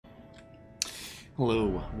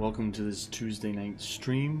Hello, welcome to this Tuesday night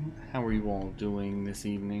stream. How are you all doing this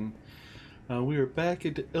evening? We are back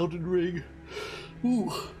at Elden Ring.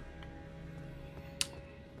 Ooh.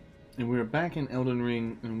 And we are back in Elden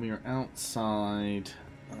Ring, and we are outside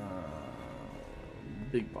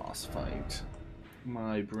big boss fight.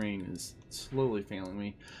 My brain is slowly failing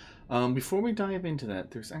me. Before we dive into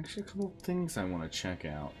that, there's actually a couple of things I want to check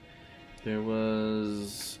out. There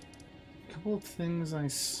was a couple of things I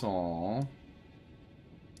saw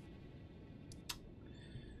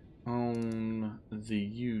on the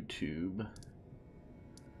YouTube.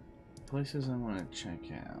 Places I want to check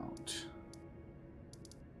out.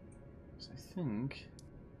 So I think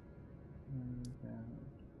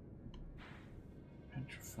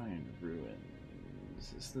Petrified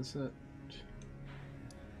Ruins. Is this it?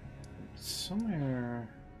 Somewhere.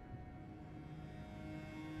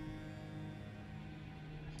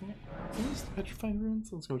 I think it's the Petrified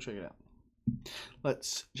Ruins. Let's go check it out.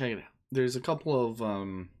 Let's check it out. There's a couple of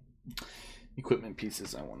equipment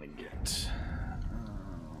pieces I want to get.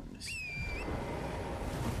 Let me see.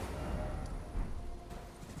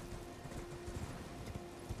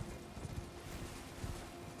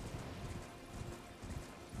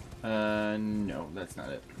 No, that's not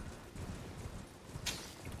it.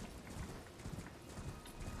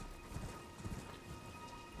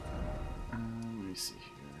 Let me see here.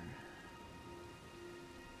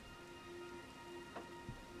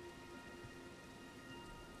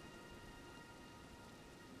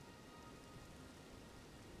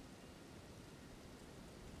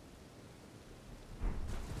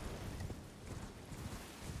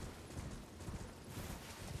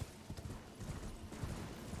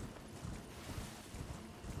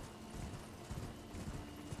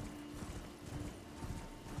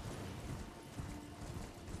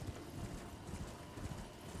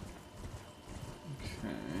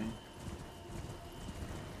 Okay.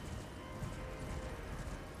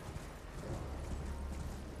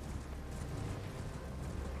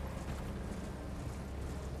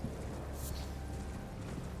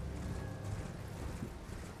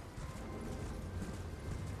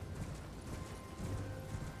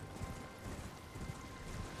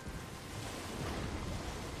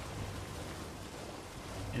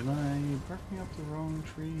 Am I barking up the wrong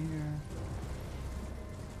tree here?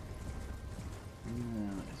 No,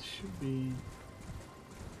 it should be.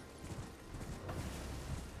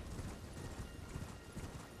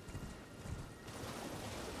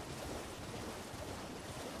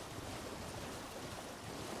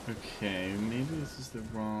 Okay, maybe this is the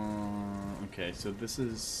wrong. Okay, so this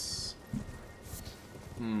is.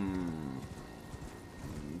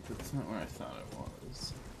 That's not where I thought it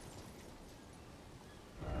was.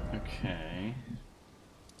 Okay.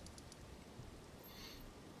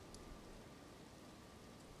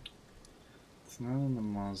 It's not in the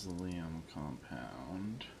mausoleum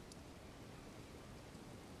compound.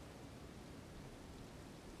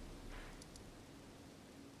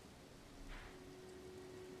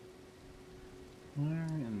 Where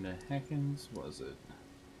in the heckins was it?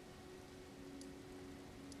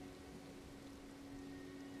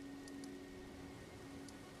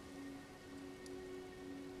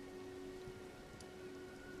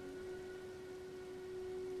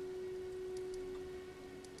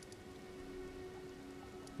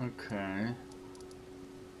 Okay.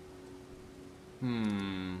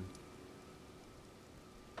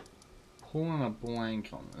 Pulling a blank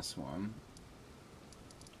on this one.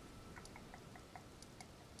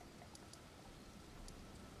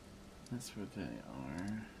 That's where they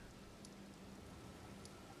are.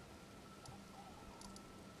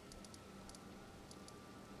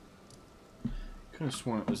 Could have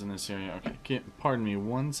sworn it was in this area. Okay, pardon me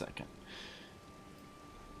 1 second.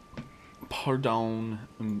 Pardon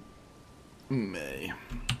me.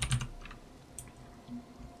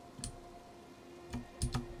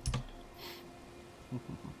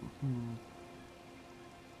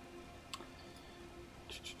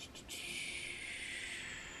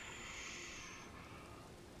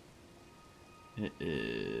 It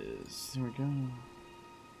is. There we go.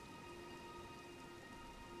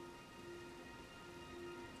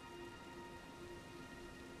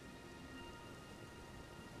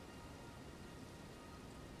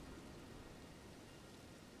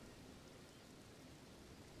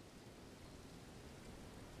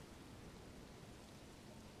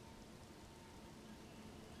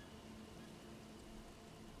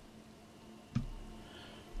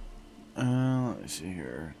 Let me see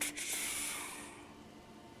here.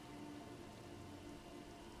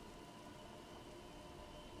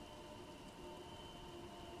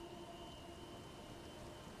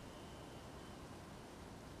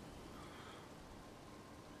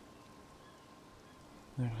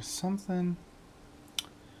 There was something.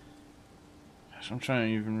 Gosh, I'm trying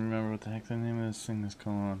to even remember what the heck the name of this thing is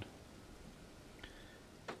called.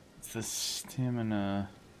 It's the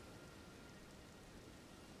stamina.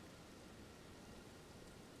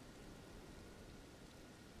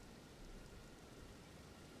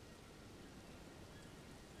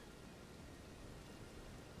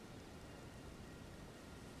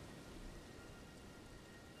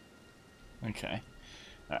 Okay.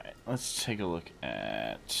 Alright, let's take a look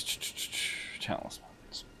at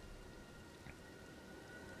talismans.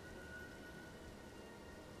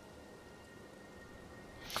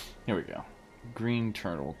 Here we go. Green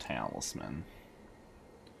turtle talisman.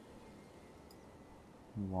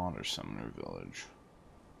 Water summoner village.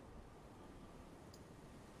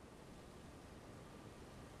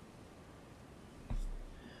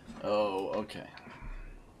 Oh, okay.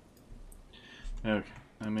 Okay.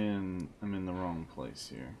 I'm in the wrong place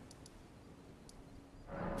here.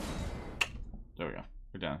 There we go.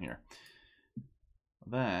 We're down here.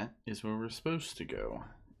 That is where we're supposed to go.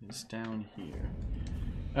 It's down here.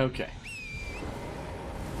 Okay.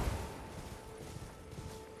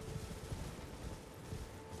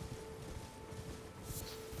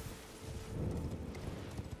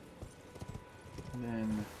 And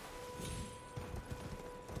then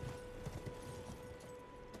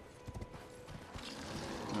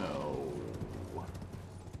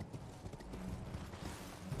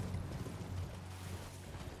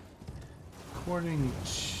according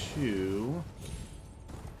to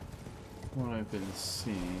what I've been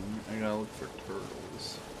seeing, I gotta look for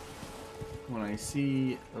turtles. When I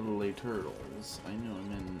see little turtles, I know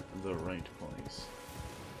I'm in the right place.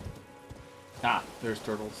 Ah, there's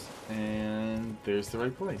turtles, and there's the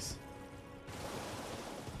right place.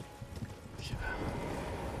 Yeah.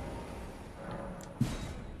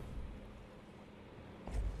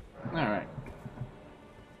 Alright.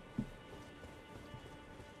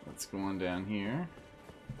 Let's go on down here.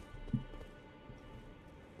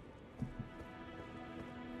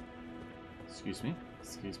 Excuse me.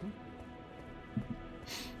 Excuse me.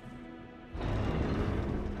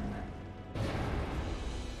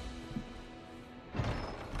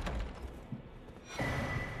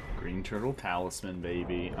 Green turtle talisman,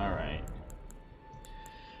 baby. Alright.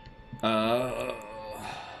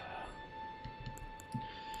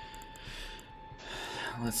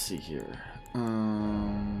 Let's see here.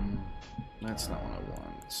 That's not what I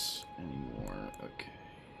want anymore. Okay.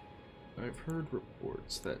 I've heard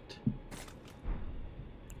reports that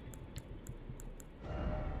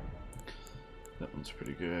that one's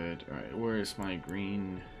pretty good. Alright, where is my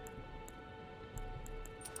green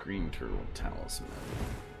turtle talisman?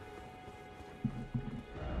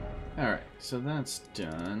 Alright, so that's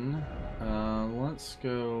done. Let's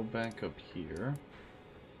go back up here.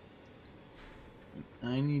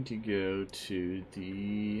 I need to go to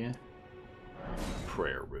the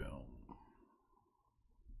prayer room.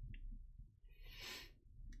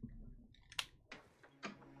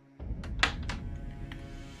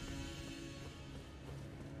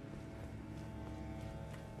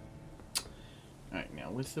 Alright,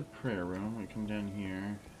 now with the prayer room, we come down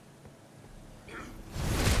here.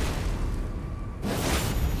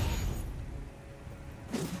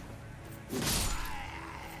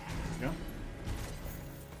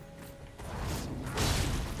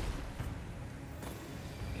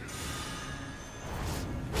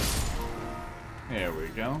 There we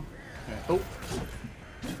go. Okay. Oh.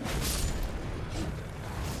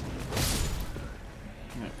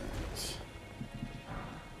 Right.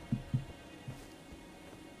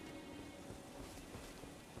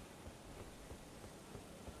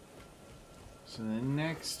 So the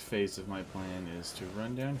next phase of my plan is to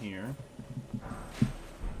run down here,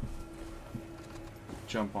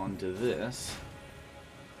 jump onto this,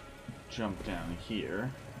 jump down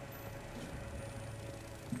here.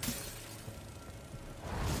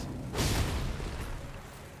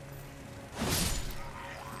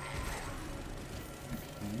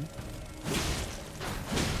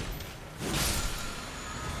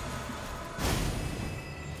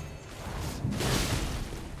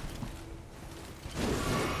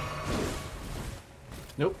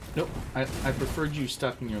 Nope, nope. I preferred you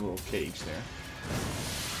stuck in your little cage there.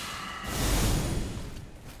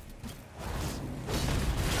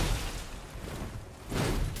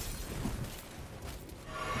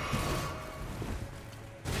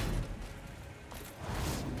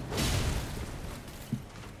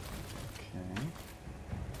 Okay.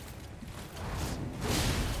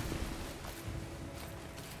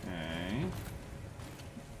 Okay.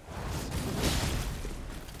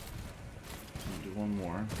 Do one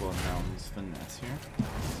more. Bloodhound's finesse here.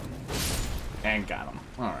 And got him.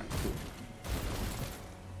 Alright, cool.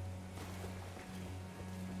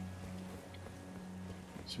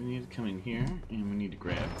 So we need to come in here, and we need to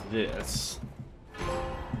grab this.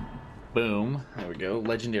 Boom. There we go.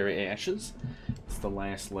 Legendary Ashes. It's the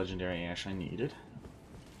last legendary ash I needed.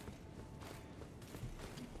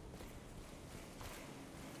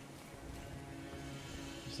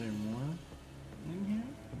 Is there more in here?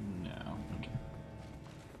 No. Okay.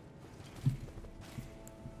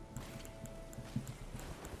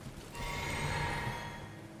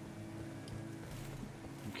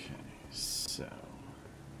 Okay, so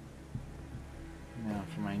now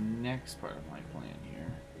for my next part of my plan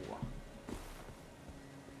here.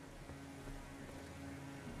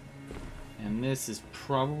 And this is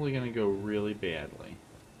probably going to go really badly.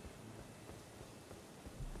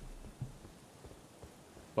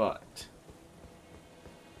 But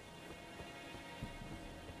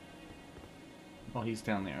oh, he's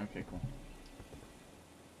down there. Okay, cool.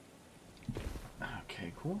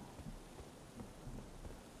 Okay, cool.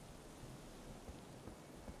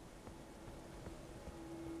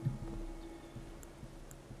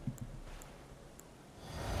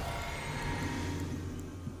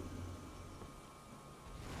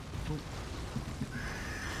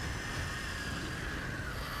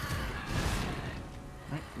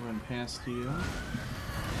 Alright, run past you.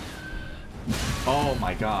 Oh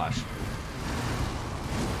my gosh.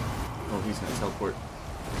 Oh, he's gonna teleport.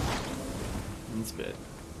 That's bad.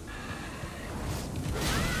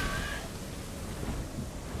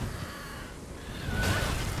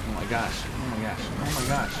 Oh my gosh. Oh my gosh. Oh my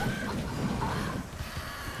gosh.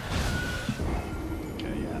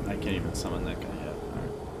 Okay, yeah, I can't even summon that guy yet.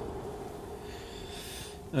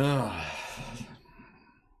 Alright. Ugh.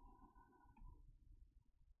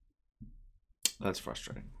 That's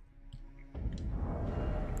frustrating.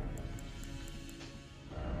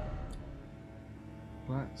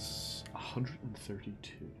 That's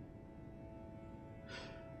 132.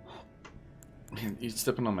 Man, he's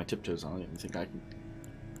stepping on my tiptoes. I don't even think I can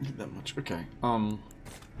get that much. Okay.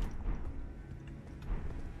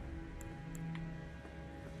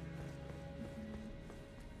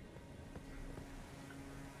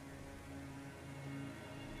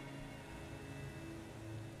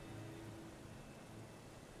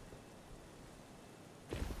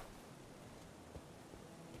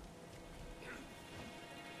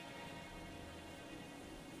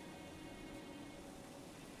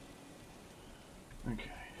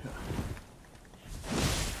 Okay.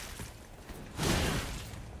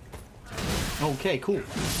 Okay, cool.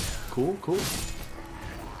 Cool, cool.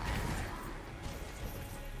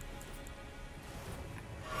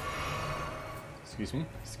 Excuse me,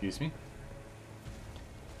 excuse me.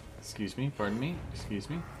 Excuse me, pardon me, excuse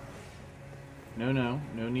me. No, no,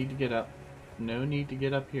 no need to get up. No need to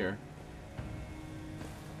get up here.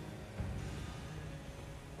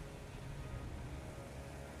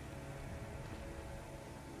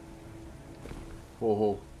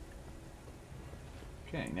 Whoa.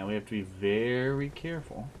 Okay, now we have to be very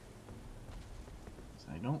careful.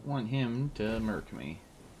 I don't want him to murk me.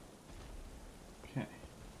 Okay.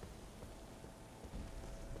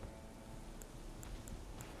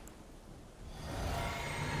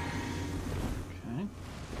 Okay.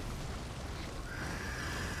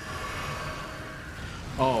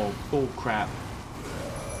 Oh, bull crap.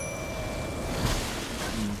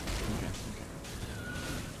 Okay, okay.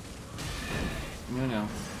 No, no.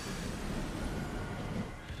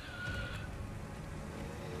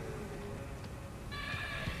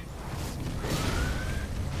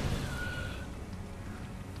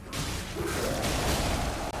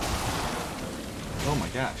 Oh my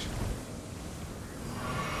gosh.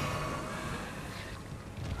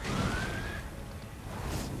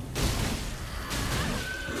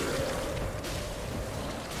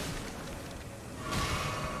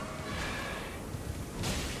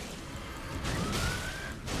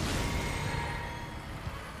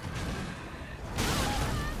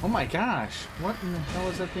 Oh my gosh. What in the hell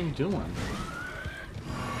is that thing doing?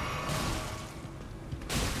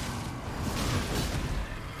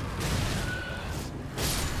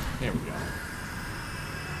 There we go.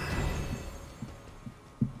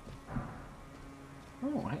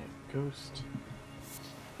 Oh, hey, ghost.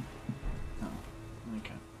 Oh,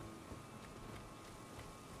 okay.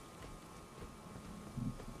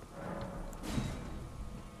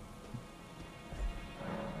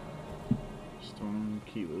 Stone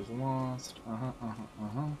key was lost.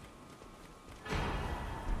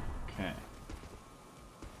 Okay.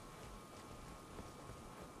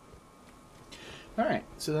 Alright,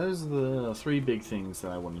 so those are the three big things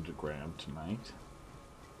that I wanted to grab tonight.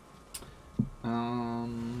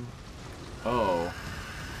 Oh.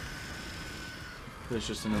 There's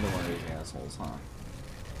just another one of these assholes, huh?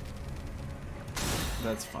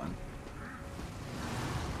 That's fun.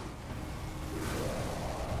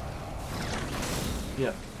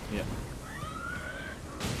 Yep, yep.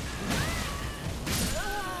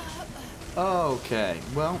 Okay,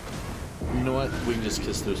 well, you know what? We can just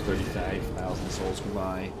kiss those 35,000 souls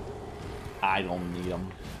goodbye. I don't need them.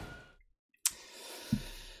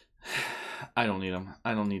 I don't need them.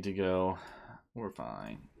 I don't need to go. We're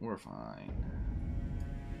fine. We're fine.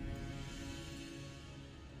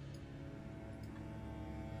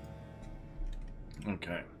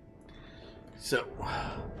 Okay. So,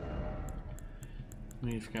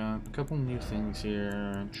 we've got a couple new things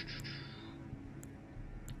here.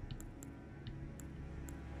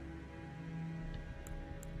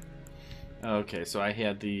 Okay, so I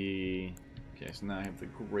had the... Okay, so now I have the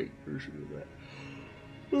great version of that.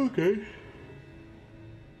 Okay.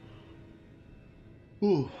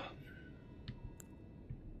 Ooh.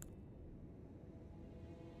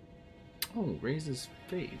 Oh, raises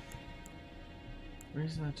faith.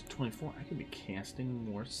 Raises that to 24. I could be casting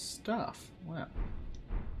more stuff. Wow.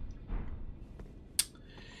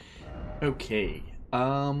 Okay.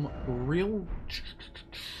 Real...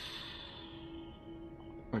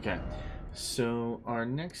 Okay. So, our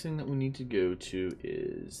next thing that we need to go to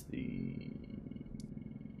is the...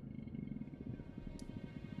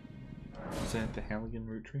 Is that the Halligan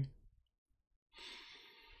root tree?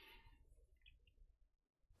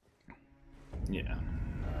 Yeah.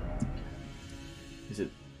 Is it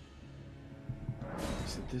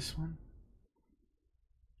this one?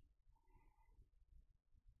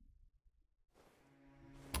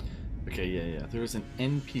 Okay, yeah. There's an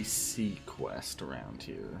NPC quest around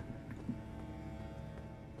here.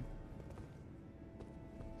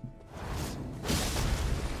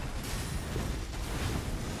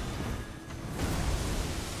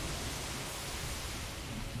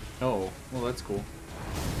 Oh, well, that's cool.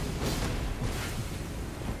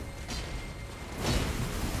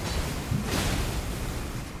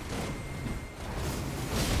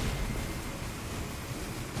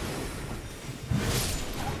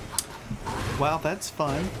 Wow, that's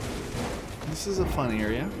fun. This is a fun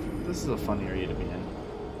area. This is a fun area to be in.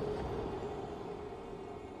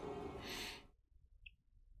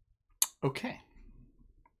 Okay.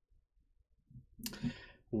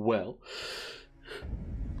 Well.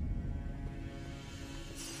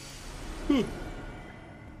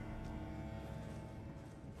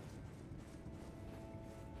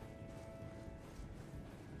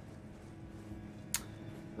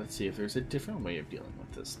 Let's see if there's a different way of dealing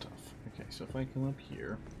with this stuff. Okay, so if I come up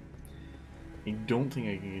here, I don't think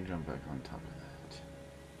I can jump back on top of that.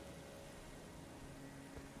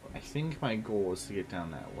 I think my goal is to get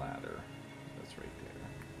down that ladder. That's right there.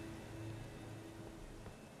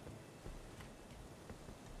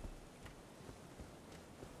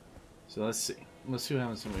 So let's see. Let's see what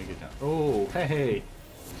happens when we get down. Oh, hey!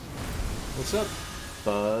 What's up,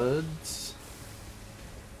 buds?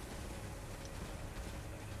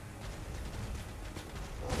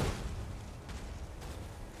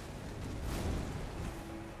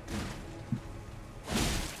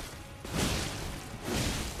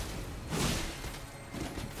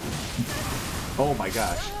 Oh my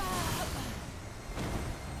gosh.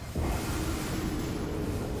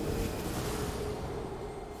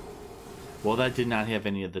 Well, that did not have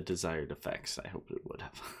any of the desired effects. I hope it would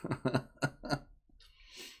have.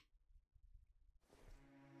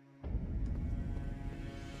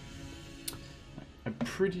 I'm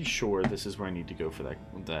pretty sure this is where I need to go for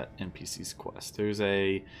that NPC's quest. There's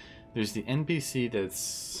the NPC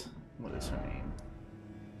that's... What is her name?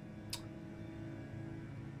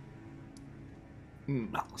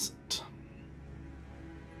 Millicent.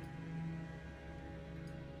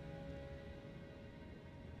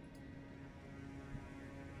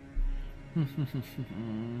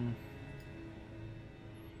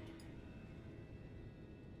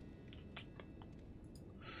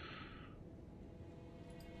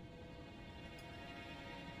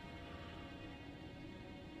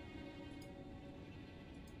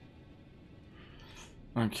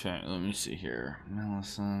 Okay, let me see here.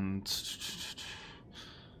 Millicent.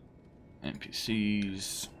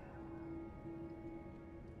 NPCs.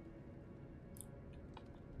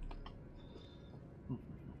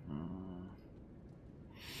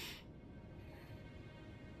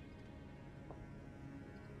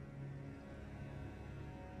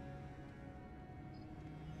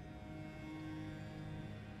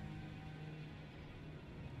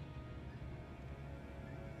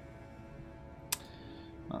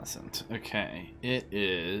 Millicent. Okay, it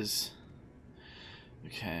is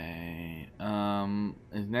Okay.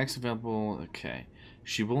 Next available. Okay.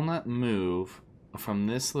 She will not move from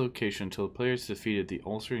this location until the player has defeated the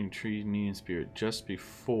ulcerating tree medium spirit just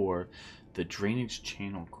before the drainage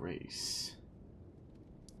channel grace.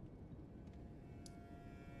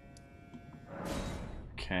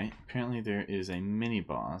 Okay. Apparently there is a mini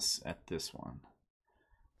boss at this one.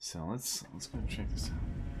 So let's go check this out.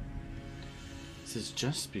 This is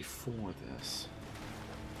just before this.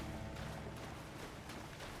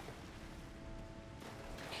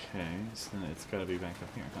 Okay, so then it's gotta be back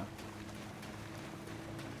up here, huh?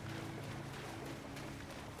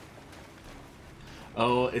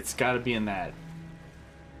 Oh, it's gotta be in that...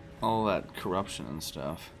 all that corruption and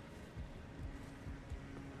stuff.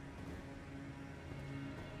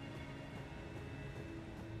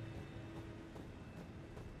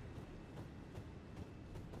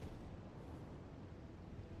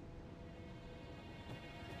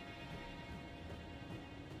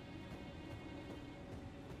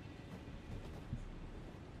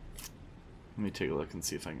 Let me take a look and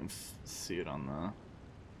see if I can see it on the...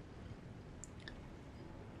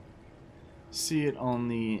 see it on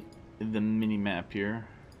the mini map here.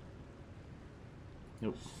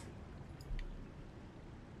 Nope.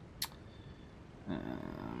 Let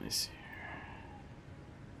me see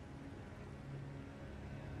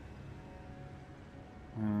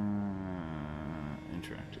here.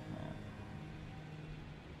 Interactive map.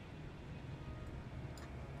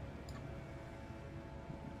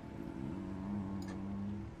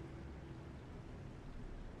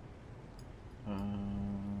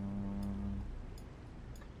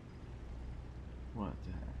 What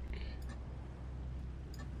the heck?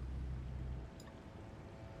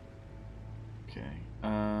 Okay.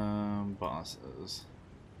 Bosses.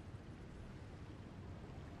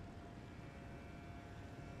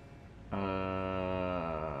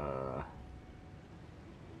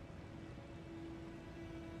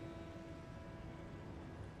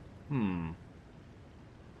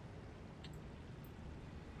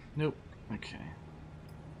 Nope. Okay.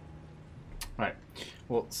 Alright.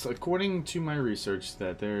 Well, so according to my research,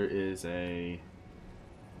 that there is a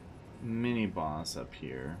mini boss up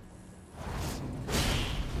here.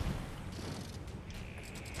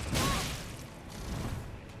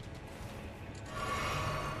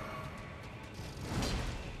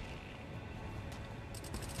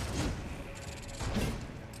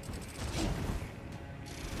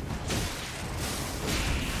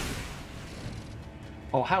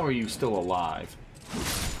 Oh, how are you still alive?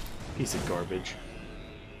 Piece of garbage.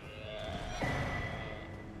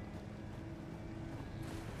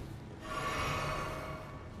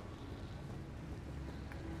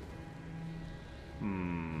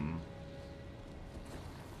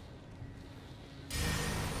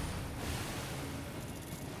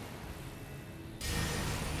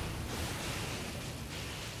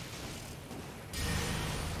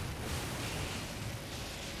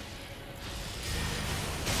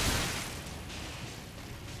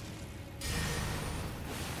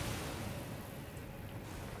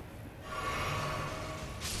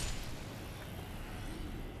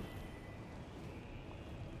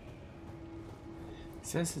 It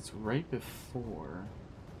says it's right before.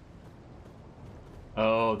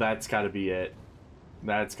 Oh, that's got to be it.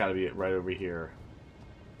 That's got to be it right over here.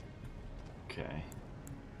 Okay.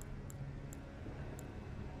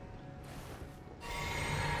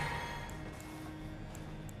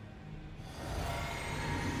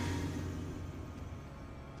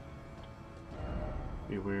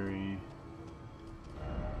 Be wary.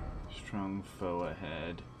 Strong foe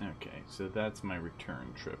ahead. Okay, so that's my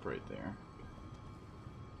return trip right there.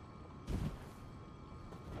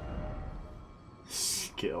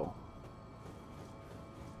 Skill.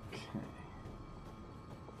 Okay.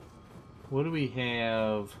 What do we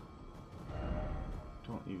have?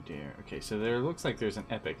 Don't you dare. Okay, so there looks like there's an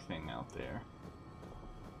epic thing out there.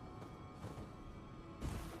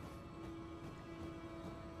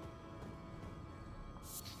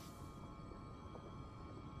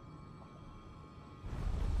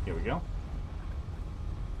 Here we go.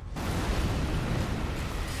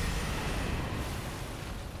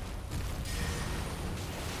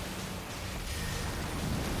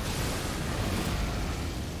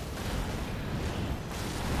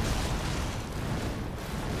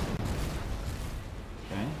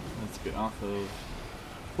 Get off of...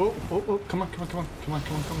 Whoa, whoa, whoa, come on, come on, come on, come on,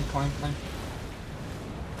 come on, come on, climb, climb.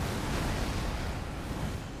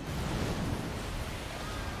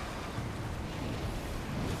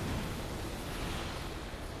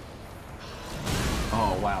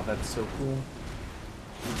 Oh, wow, that's so cool.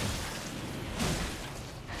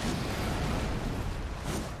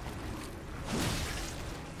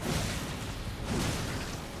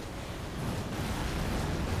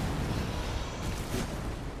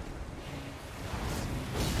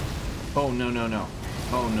 Oh, no, no, no.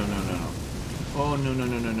 Oh, no, no, no, no. Oh, no, no,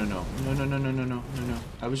 no, no, no, no. No, no, no, no, no, no, no, no.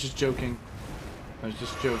 I was just joking. I was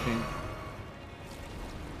just joking.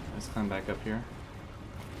 Let's climb back up here.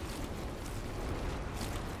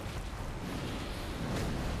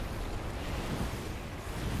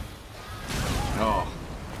 Oh.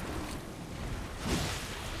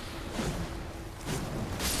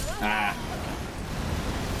 Ah.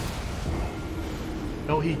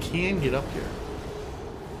 Oh, he can get up here.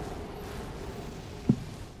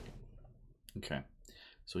 Okay.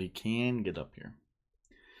 So he can get up here.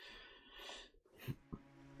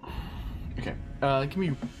 Okay. Give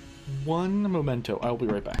me one memento. I'll be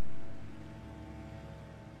right back.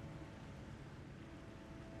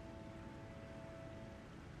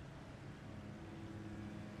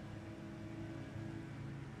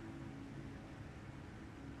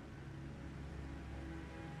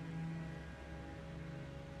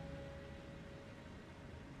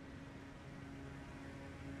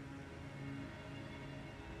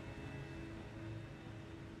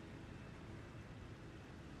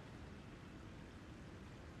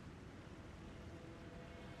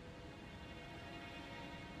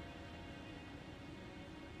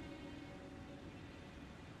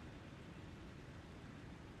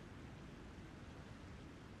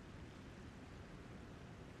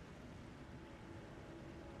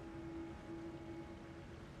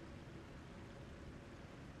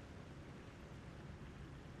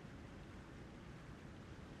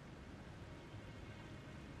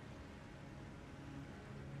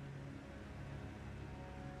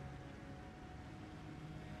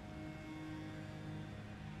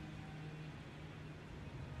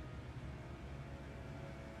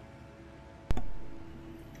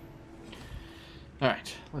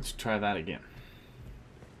 Alright, let's try that again.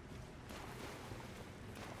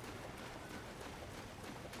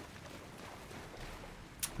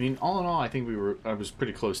 I mean, all in all, I think I was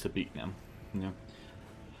pretty close to beating him. You know?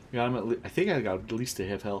 Got him I think I got at least a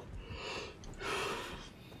half health.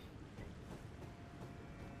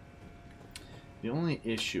 The only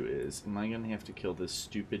issue is, am I going to have to kill this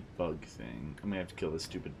stupid bug thing? I'm going to have to kill this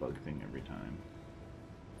stupid bug thing every time.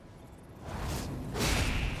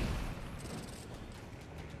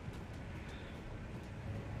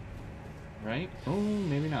 Right? Oh,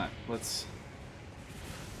 maybe not. Let's...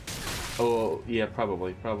 Oh, yeah,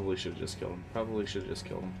 probably. Probably should have just killed him. Probably should have just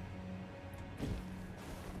killed him.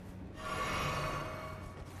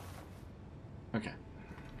 Okay.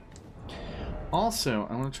 Also,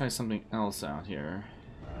 I want to try something else out here.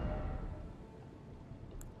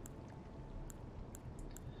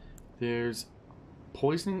 There's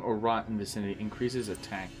poisoning or rot in vicinity increases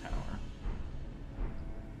attack power.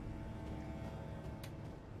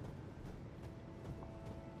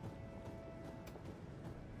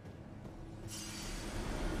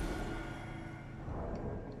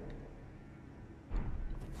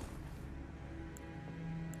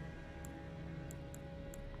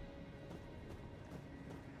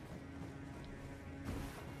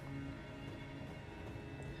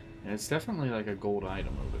 Yeah, it's definitely like a gold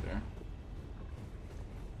item over there.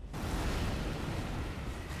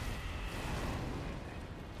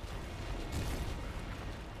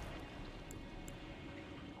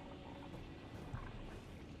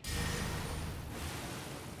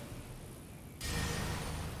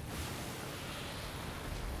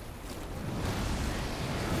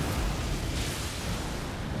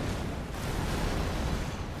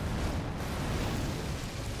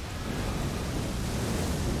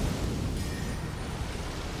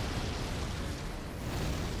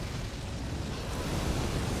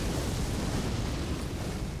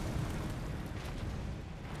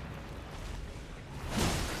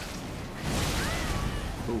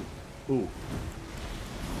 Ooh.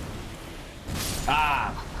 Ah!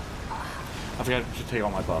 I forgot to take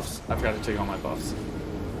all my buffs. I forgot to take all my buffs.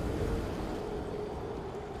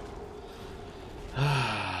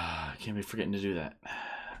 Can't be forgetting to do that.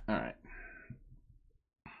 Alright.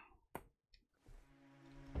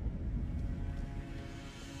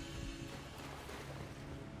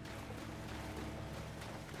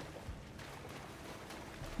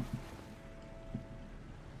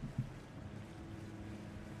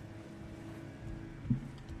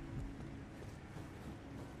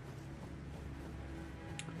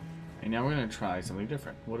 And now we're going to try something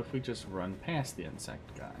different. What if we just run past the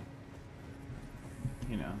insect guy?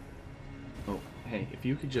 You know. Oh, hey, if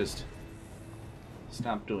you could just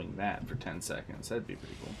stop doing that for 10 seconds, that'd be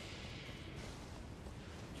pretty cool.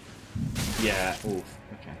 Yeah, oof,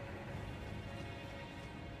 okay.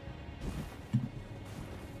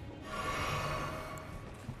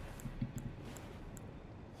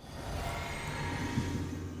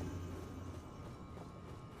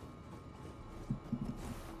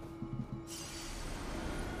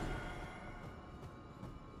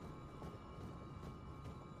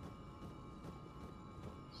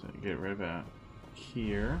 Get right about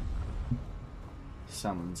here.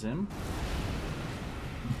 Summons him.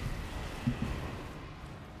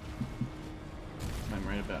 I'm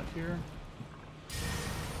right about here.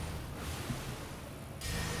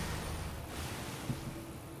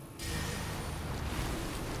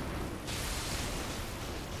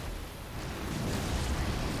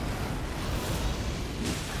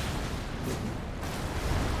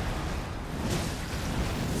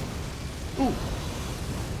 Ooh.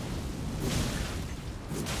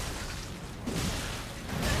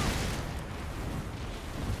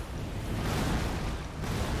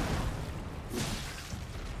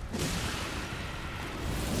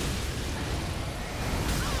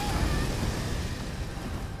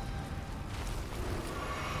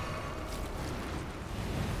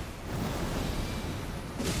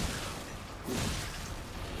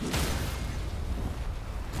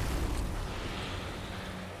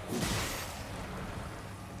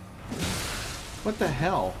 What the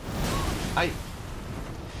hell?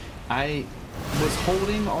 I was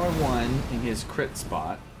holding R1 in his crit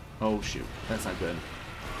spot. Oh shoot, that's not good.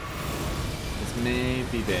 This may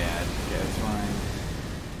be bad. Okay, that's fine.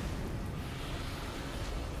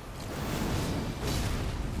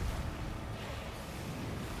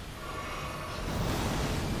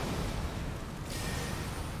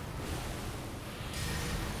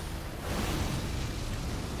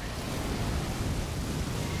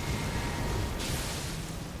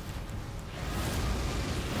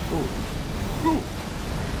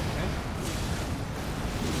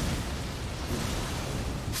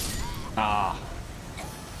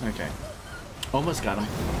 Okay. Almost got him.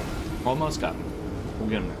 Almost got him. We'll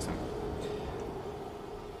get him next time.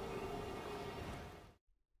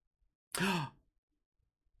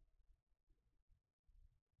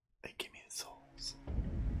 They give me the souls.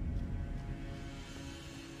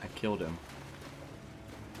 I killed him.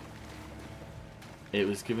 It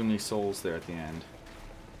was giving me souls there at the end.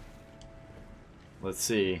 Let's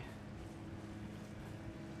see.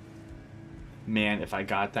 Man, if I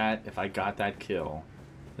got that kill,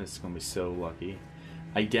 this is gonna be so lucky.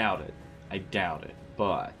 I doubt it. I doubt it.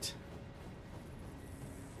 But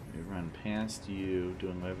let me run past you,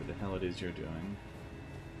 doing whatever the hell it is you're doing.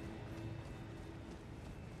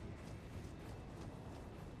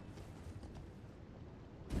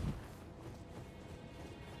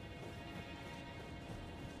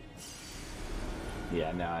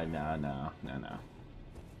 Yeah, no.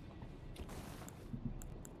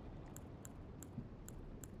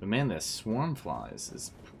 But man, this swarm flies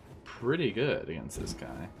is pretty good against this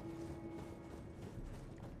guy.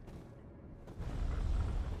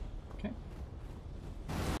 Okay.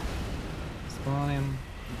 Spawn him,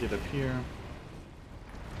 get up here.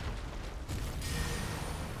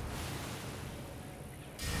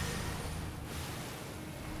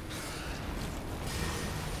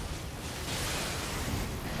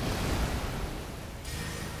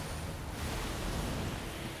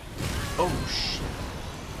 Oh shit.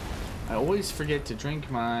 I always forget to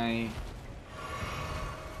drink my...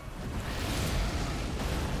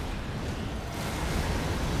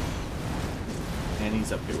 And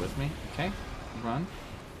he's up here with me. Okay, run.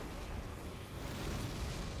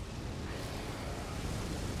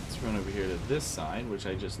 Let's run over here to this side, which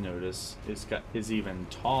I just noticed is even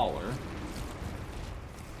taller.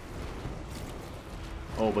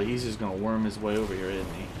 Oh, but he's just gonna worm his way over here,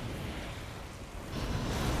 isn't he?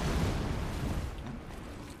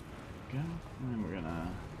 And we're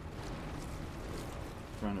gonna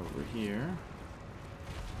run over here.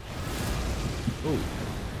 Ooh.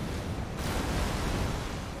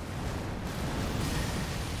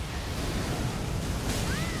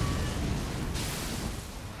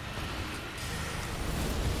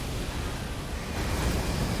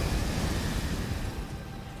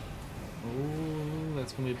 Ooh,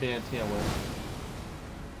 that's gonna be a bad tail whip.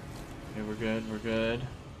 Okay, we're good, we're good.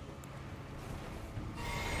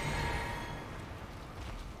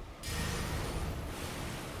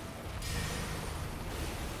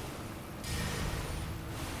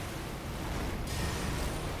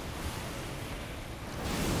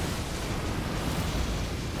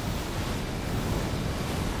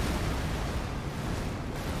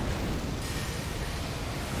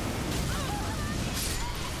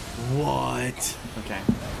 What? Okay.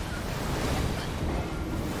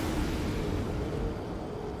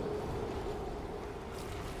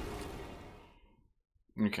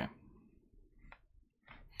 Okay.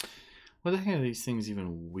 What the heck are these things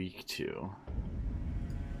even weak to?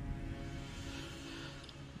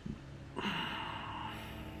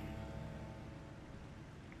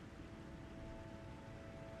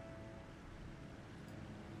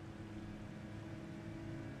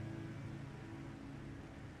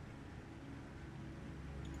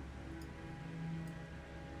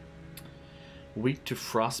 Weak to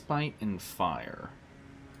frostbite and fire.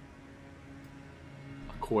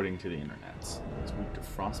 According to the internet. It's weak to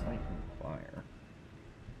frostbite and fire.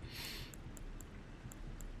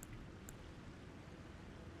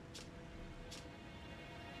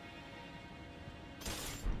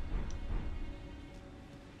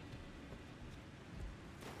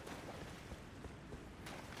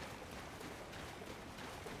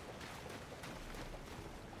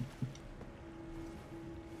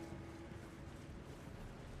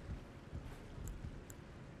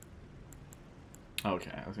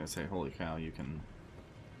 Okay, I was gonna say, holy cow, you can...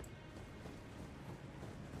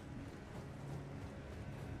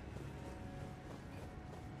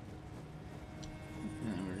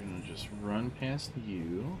 And we're gonna just run past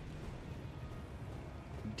you,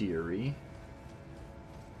 dearie.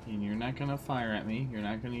 And you're not gonna fire at me. You're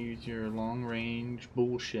not gonna use your long-range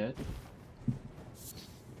bullshit.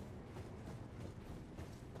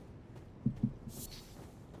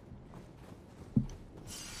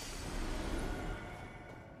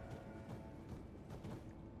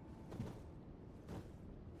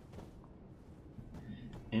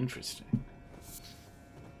 Interesting.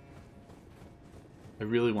 I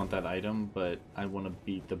really want that item, but I want to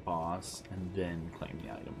beat the boss and then claim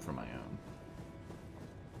the item for my own.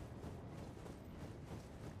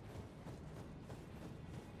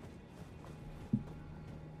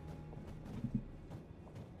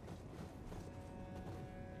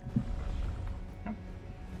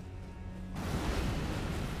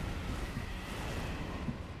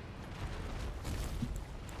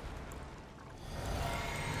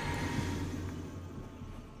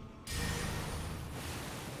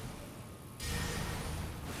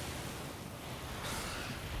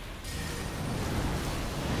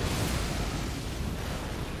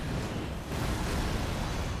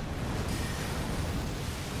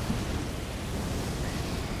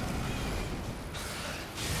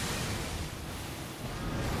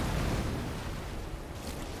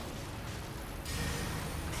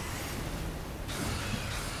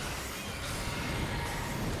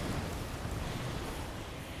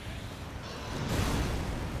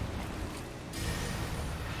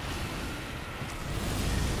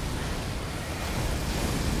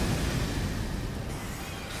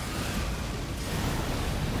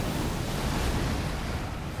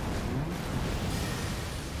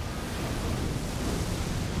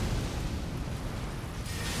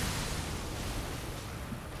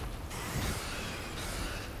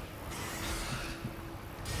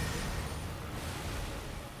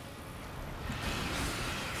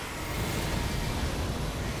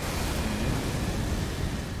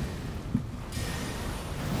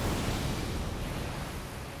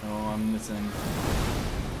 Missing.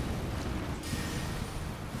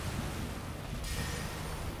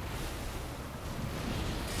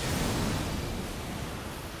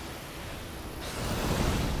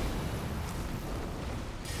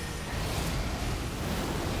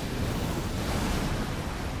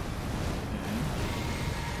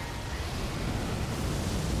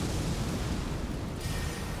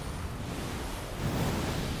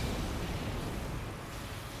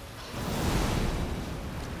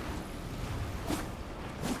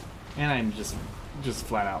 And I'm just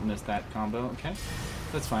flat out missed that combo. Okay,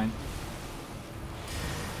 that's fine.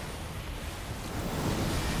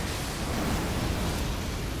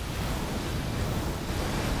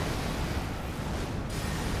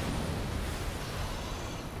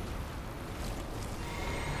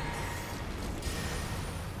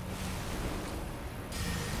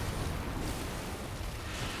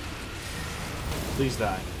 Please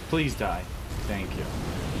die. Please die. Thank you.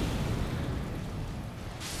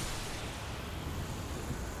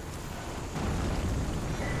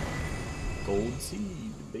 Gold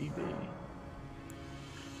seed, baby.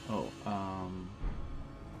 Oh,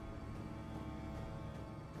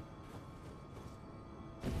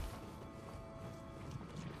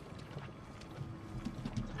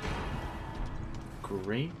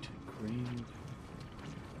 great.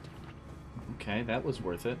 Okay, that was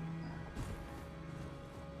worth it.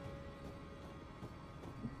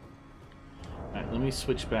 Alright, let me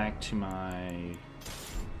switch back to my...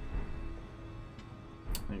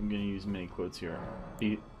 I'm going to use many quotes here.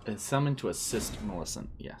 Be summoned to assist Millicent.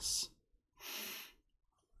 Yes.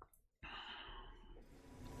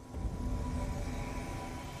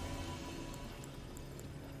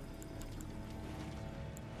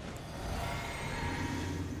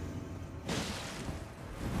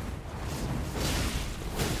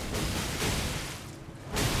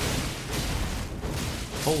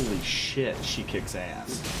 Holy shit, she kicks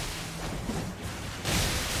ass.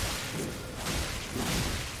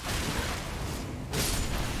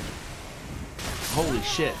 Holy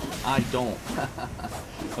shit, I don't.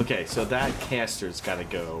 Okay, so that caster's gotta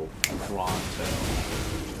go pronto.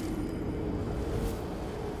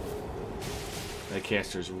 That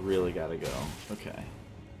caster's really gotta go. Okay.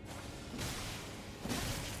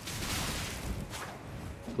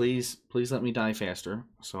 Please let me die faster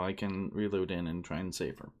so I can reload in and try and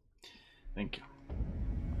save her. Thank you.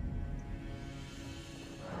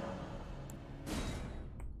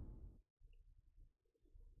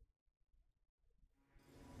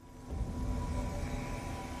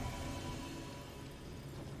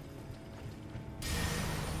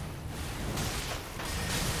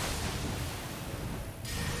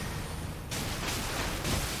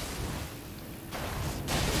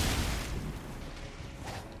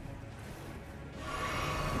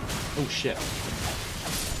 Oh shit.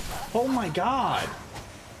 Oh my god!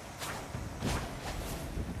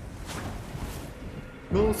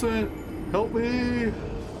 Millicent, help me!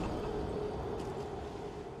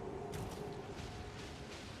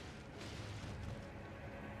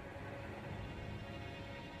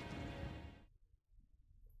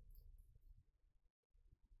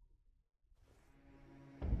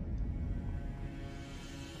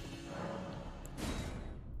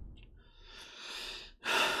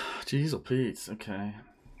 Jeez, oh Pete, okay.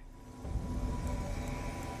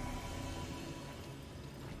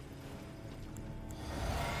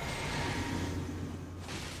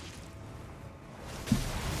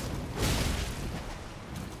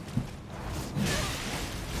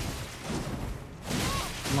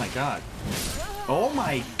 Oh my god. Oh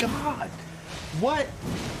my god! What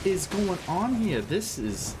is going on here? This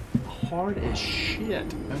is hard as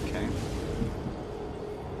shit. Okay.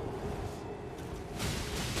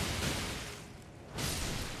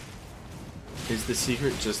 Is the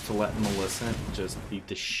secret just to let Melissa just beat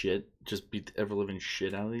the ever-living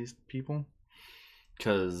shit out of these people?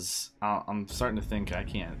 Because I'm starting to think I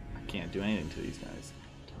can't do anything to these guys.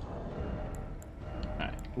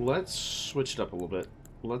 Alright, let's switch it up a little bit.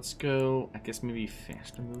 Let's go, I guess maybe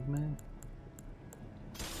faster movement?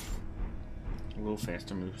 A little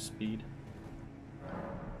faster move speed.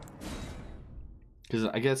 Because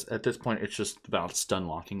I guess at this point it's just about stun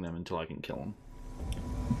locking them until I can kill them.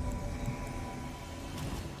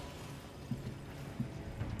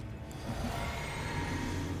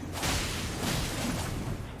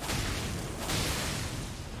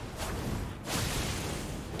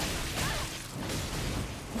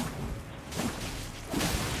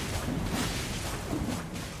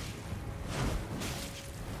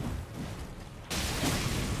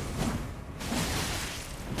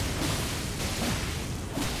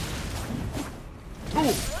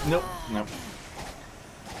 Nope, nope.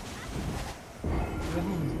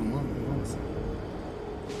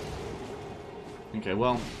 Okay,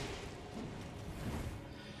 well.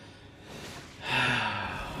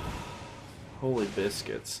 Holy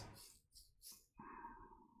biscuits.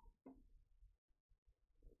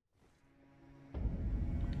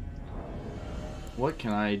 What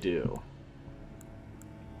can I do?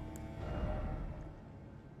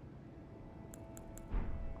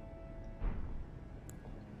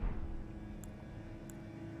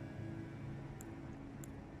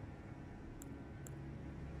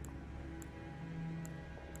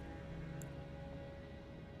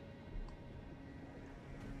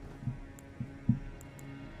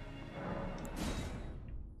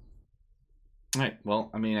 Alright, well,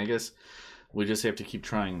 I mean, I guess we just have to keep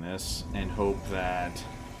trying this and hope that...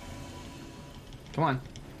 Come on.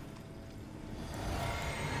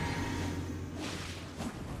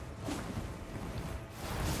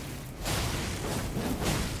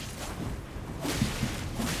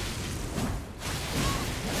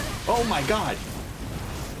 Oh my god!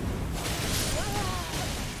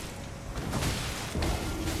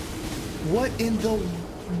 What in the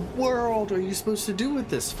world are you supposed to do with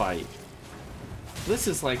this fight? This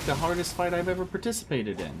is like the hardest fight I've ever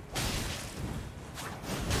participated in.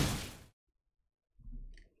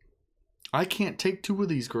 I can't take two of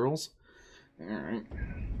these girls. Alright.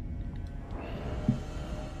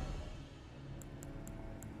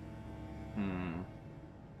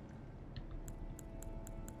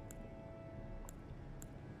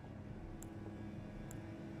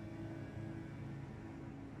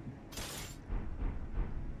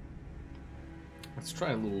 Let's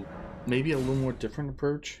try a little, maybe a little more different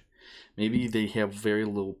approach. Maybe they have very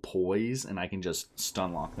little poise and I can just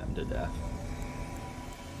stun lock them to death.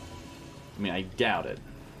 I mean, I doubt it.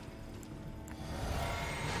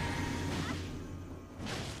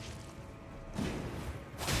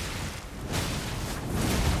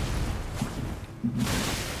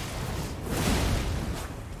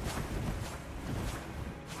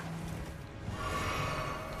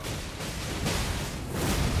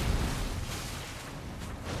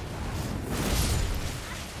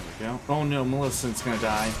 go. Oh no, Millicent's gonna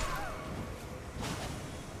die.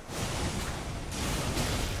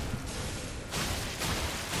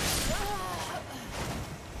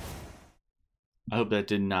 I hope that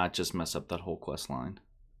did not just mess up that whole quest line.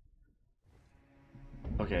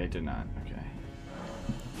 Okay, it did not. Okay.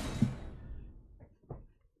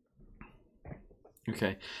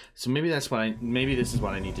 Okay, so maybe that's what maybe this is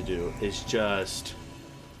what I need to do, is just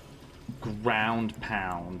ground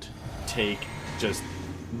pound, just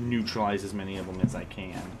neutralize as many of them as I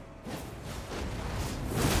can.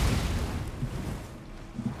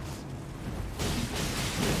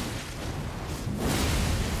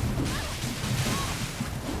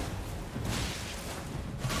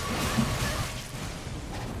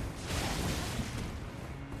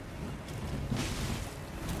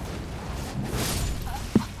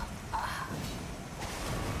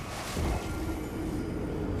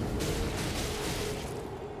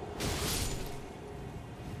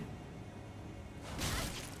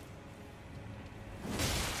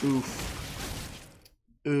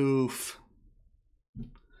 Oof. Oof.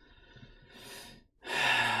 I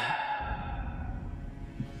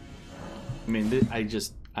mean,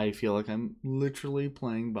 I feel like I'm literally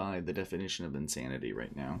playing by the definition of insanity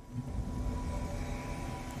right now.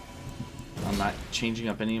 I'm not changing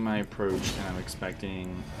up any of my approach, and I'm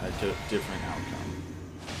expecting a different outcome.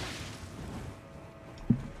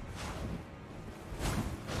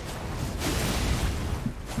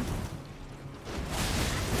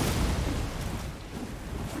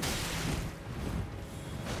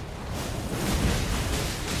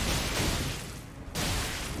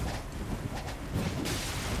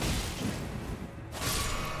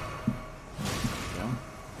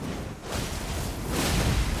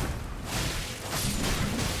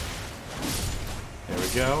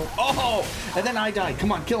 Go. Oh! And then I died.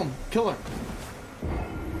 Come on, kill him. Kill her.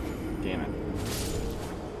 Damn it.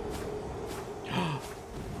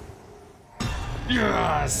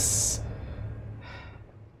 Yes!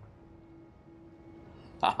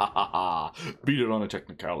 Ha ha ha ha. Beat it on a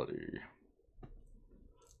technicality.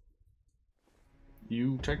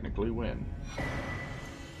 You technically win.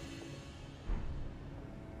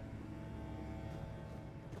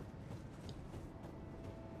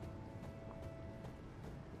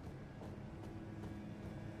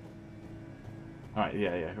 Alright,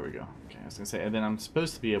 yeah, here we go. Okay, I was gonna say, and then I'm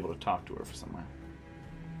supposed to be able to talk to her for somewhere.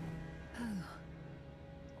 Oh.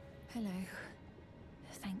 Hello.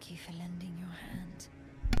 Thank you for lending your hand.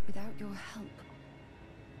 Without your help,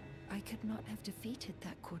 I could not have defeated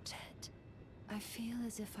that quartet. I feel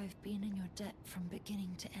as if I've been in your debt from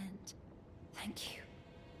beginning to end. Thank you.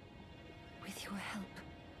 With your help,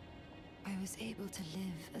 I was able to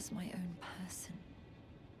live as my own person.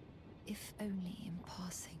 If only in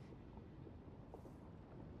passing.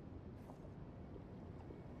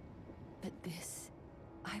 But this,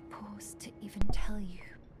 I paused to even tell you.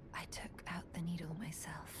 I took out the needle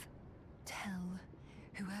myself. Tell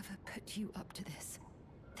whoever put you up to this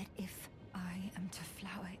that if I am to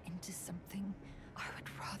flower into something, I would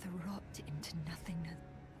rather rot into nothingness.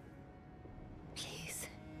 Please,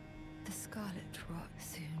 the scarlet rot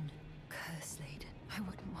soon, curse-laden. I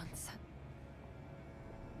wouldn't want some.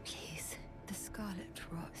 Please, the scarlet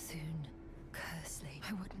rot soon, curse-laden.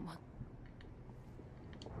 I wouldn't want.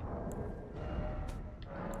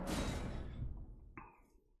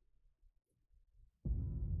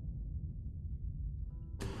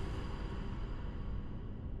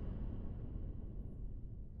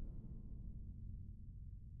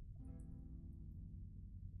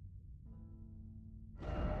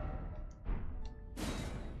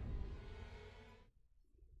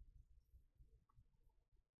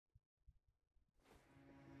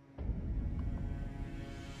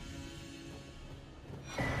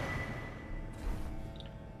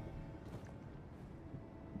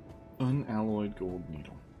 Unalloyed gold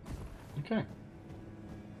needle. Okay.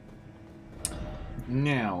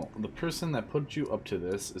 Now, the person that put you up to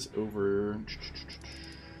this is over...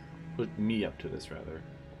 Put me up to this, rather.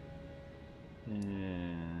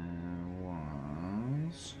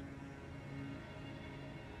 Was...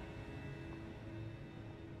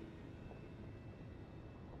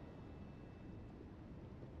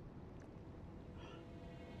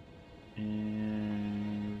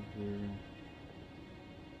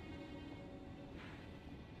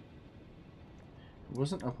 It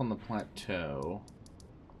wasn't up on the plateau.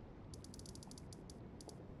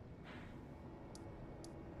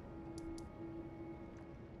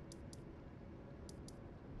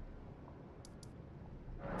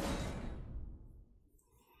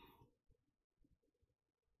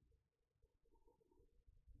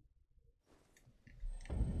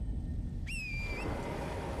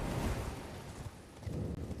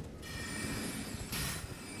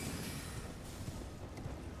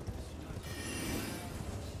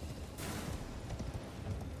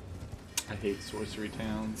 I hate sorcery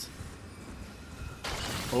towns.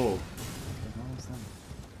 Oh, what the hell is that?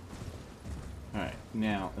 Alright,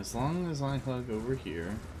 now, as long as I hug over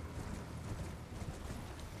here...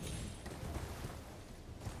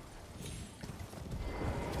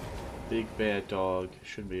 Big bad dog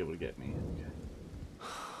should be able to get me. Okay.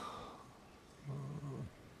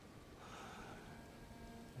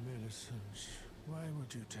 Millicent, why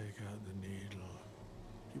would you take out the needle?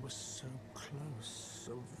 You were so close,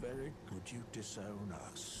 so very good you disown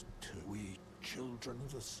us, too. We children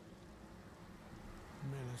of the...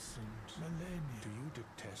 Millicent, Melania, do you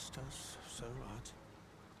detest us so much?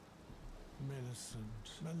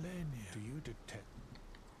 Millicent, Melania, do you detest...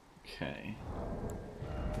 Okay.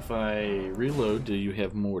 If I reload, do you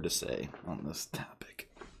have more to say on this topic?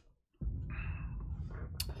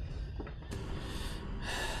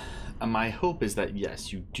 My hope is that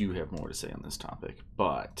yes, you do have more to say on this topic,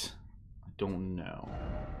 but I don't know.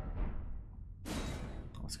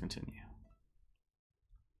 Let's continue.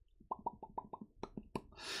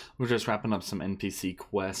 We're just wrapping up some NPC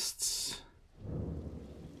quests.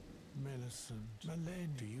 Millicent, Melania,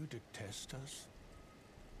 do you detest us?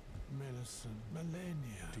 Millicent,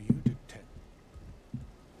 Melania, do you detest...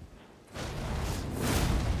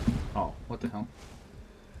 Oh, what the hell?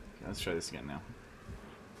 Okay, let's try this again now.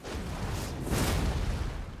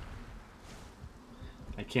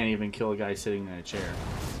 I can't even kill a guy sitting in a chair.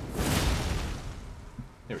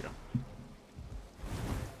 There we go.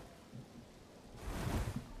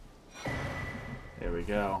 There we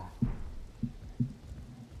go.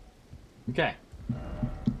 Okay.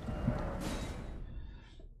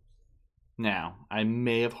 Now, I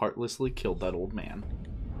may have heartlessly killed that old man.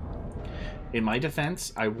 In my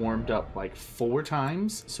defense, I warmed up like 4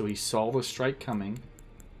 times, so he saw the strike coming.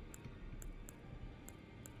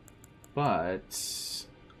 But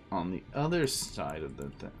on the other side of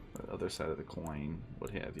the other side of the coin, what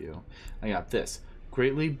have you, I got this.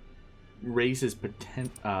 Greatly raises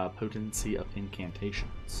potency of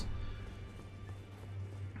incantations.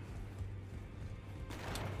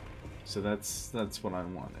 So that's what I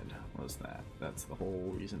wanted, was that. That's the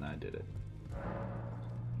whole reason I did it.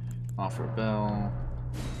 Offer bell.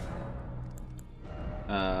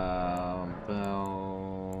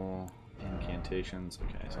 Bell. Incantations.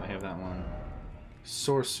 Okay, so I have that one.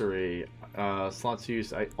 Sorcery. Slots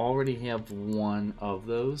used. I already have one of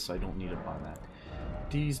those, so I don't need to buy that.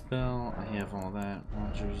 Dee's bell. I have all that.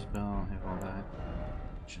 Roger's bell. I have all that.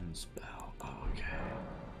 Jen's bell. Okay.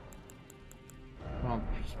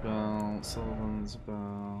 Robert's bell. Sullivan's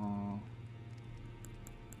bell.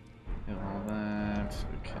 Have all that.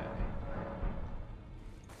 Okay.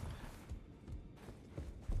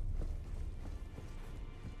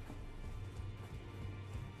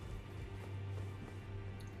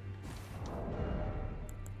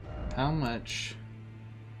 How much?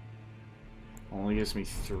 Only gives me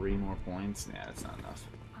 3 more points? Yeah, that's not enough.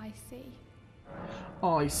 I see.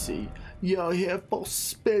 I see. You're here for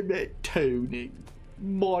spirit tuning.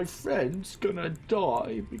 My friend's gonna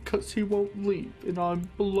die because he won't leave, and I'm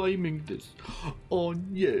blaming this on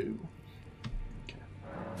you. Okay.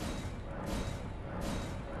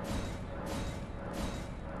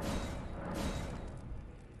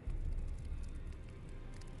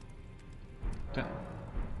 Done.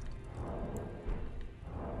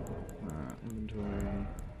 Inventory.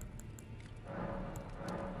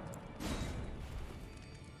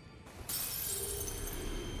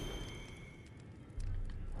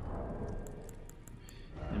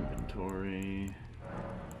 Inventory.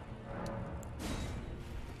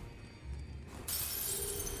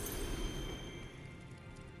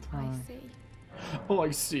 I see.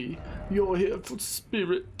 I see. You're here for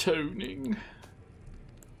spirit toning.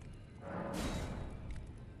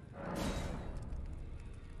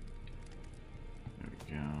 There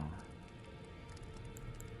we go.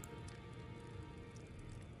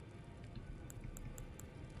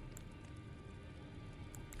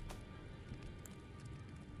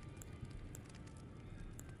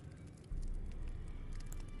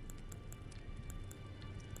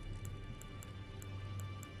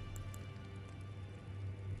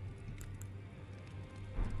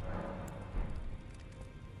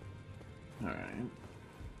 All right.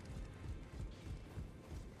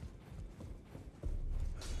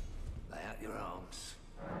 Lay out your arms.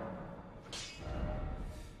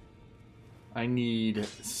 I need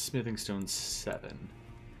smithing stone 7.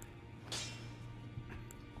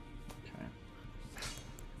 Okay.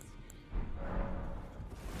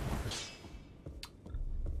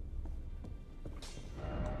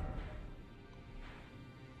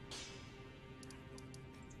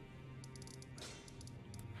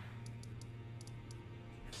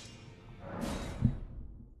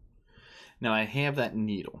 Now I have that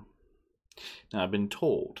needle. Now I've been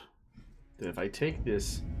told that if I take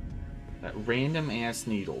this, that random ass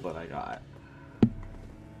needle that I got,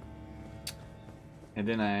 and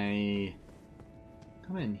then I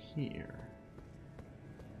come in here.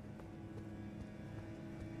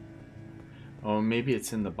 Oh, maybe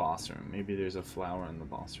it's in the boss room. Maybe there's a flower in the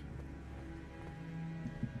boss room.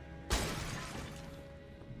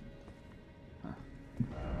 Huh.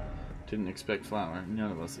 Didn't expect flower.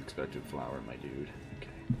 None of us expected flower, my dude. Okay.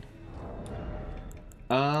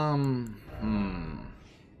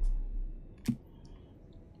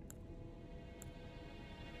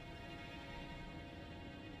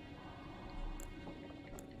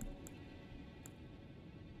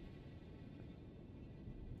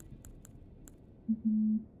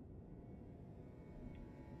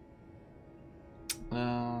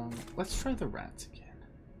 Let's try the rats again.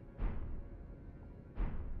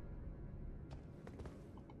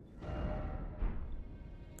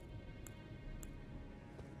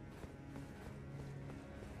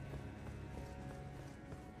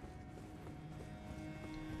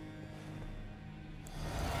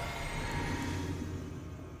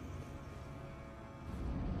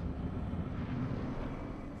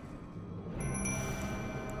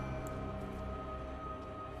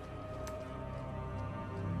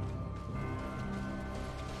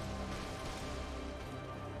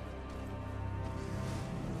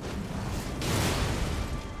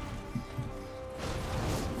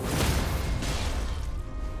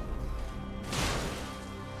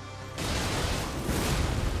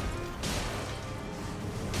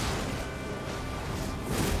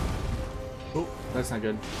 That's not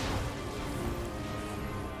good.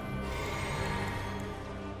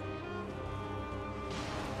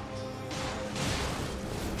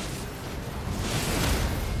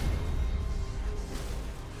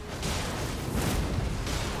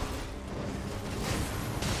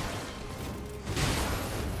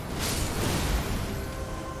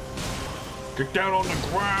 Get down on the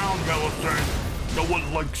ground, Millicent. No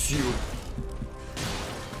one likes you.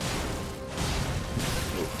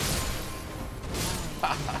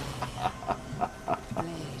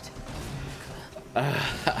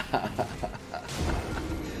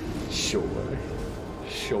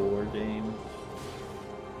 Sure game.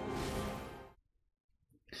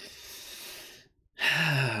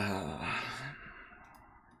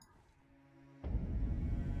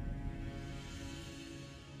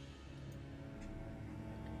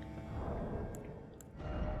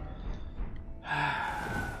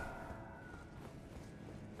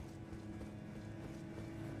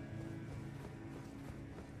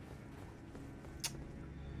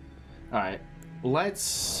 All right,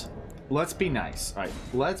 let's be nice. All right,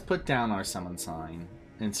 let's put down our summon sign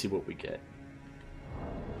and see what we get.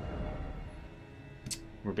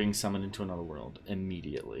 We're being summoned into another world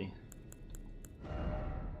immediately.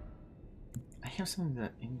 I have something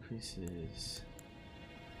that increases,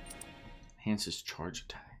 enhances charge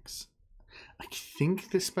attacks. I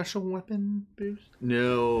think the special weapon boost?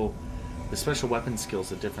 No, the special weapon skill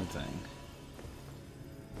is a different thing.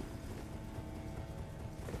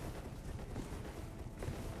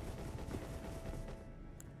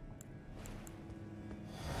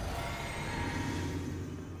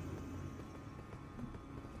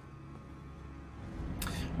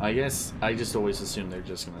 I guess I just always assume they're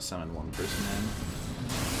just gonna summon one person in.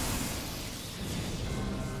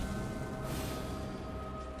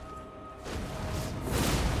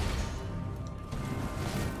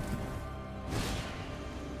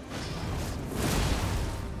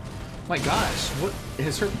 My gosh, what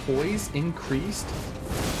has her poise increased?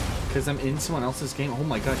 Because I'm in someone else's game. Oh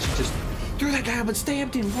my god, she just threw that guy up and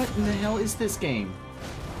stabbed him. What in the hell is this game?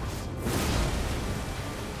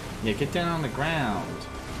 Yeah, get down on the ground.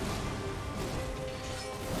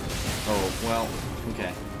 Oh, well,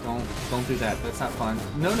 okay. Don't do that. That's not fun.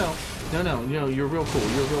 No, you're real cool.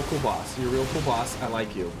 You're a real cool boss. You're a real cool boss. I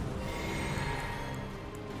like you.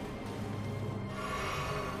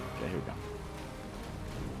 Okay, here we go.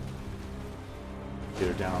 Get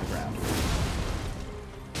her down on the ground.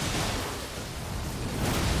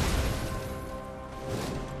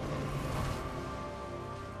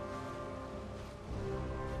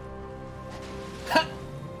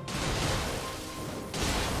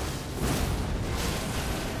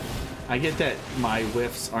 I get that my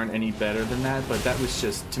whiffs aren't any better than that, but that was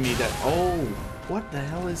just, to me, that... Oh! What the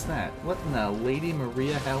hell is that? What in the Lady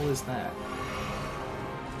Maria hell is that?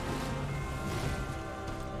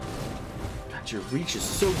 God, your reach is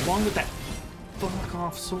so long with that fuck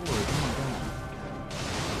off sword. Oh my god.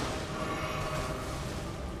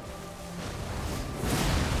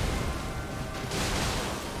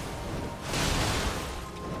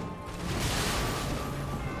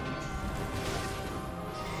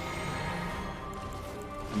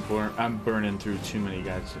 I'm burning through too many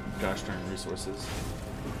gosh darn resources.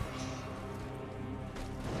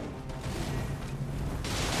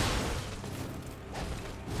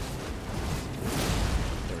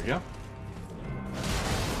 There we go.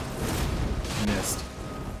 Missed.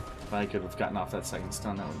 If I could have gotten off that second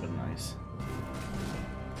stun, that would have been nice.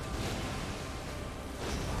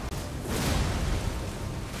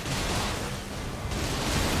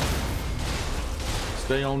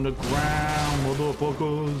 Stay on the ground,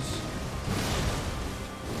 motherfuckers.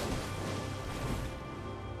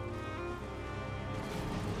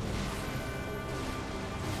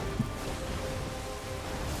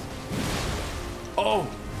 Oh,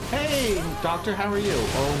 hey, Doctor, how are you?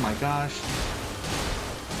 Oh my gosh.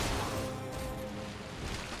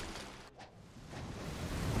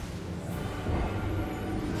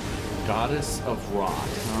 Goddess of Rock,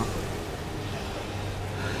 huh?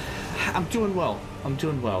 I'm doing well. I'm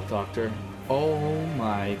doing well, Doctor. Oh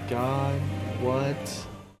my god. What?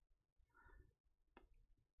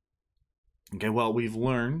 Okay, well, we've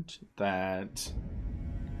learned that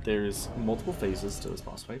there's multiple phases to this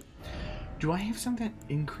boss fight. Do I have something that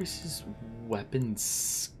increases weapon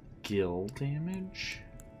skill damage?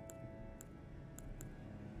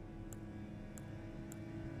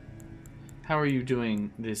 How are you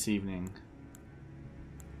doing this evening?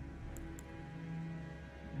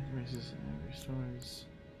 Raises and restores.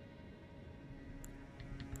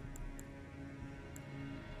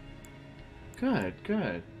 Good,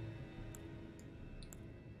 good.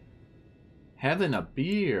 Having a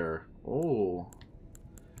beer. Oh.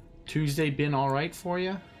 Tuesday been alright for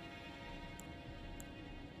you?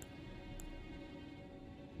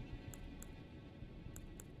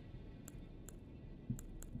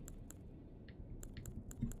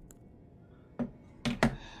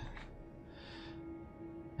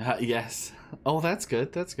 Yes. Oh, that's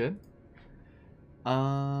good. That's good.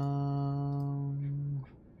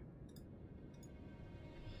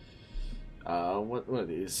 What are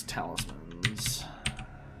these talismans?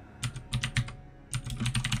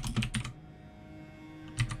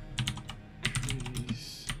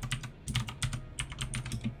 Increase.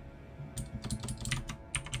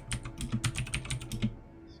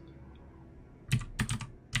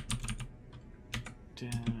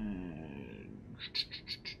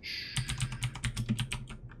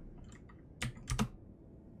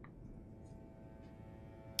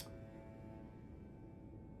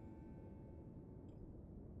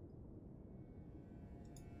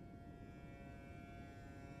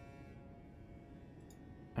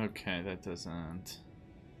 Okay, that doesn't.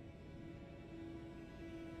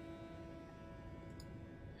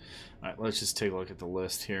 Alright, let's just take a look at the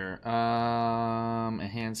list here.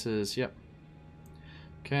 Enhances, yep.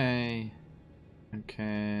 Okay.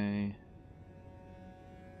 Okay.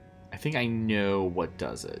 I think I know what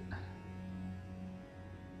does it.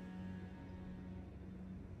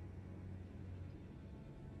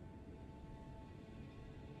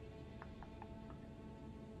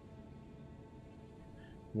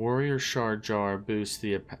 Warrior Shard Jar boosts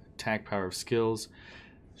the attack power of skills.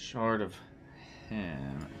 Shard of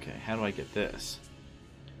him. Okay, how do I get this?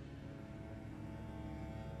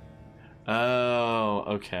 Oh,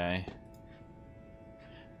 okay.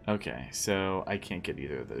 Okay, so I can't get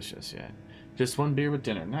either of those just yet. Just one beer with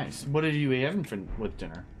dinner. Nice. What are you having with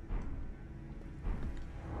dinner?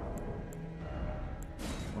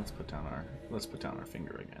 Let's put down our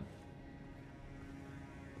finger again.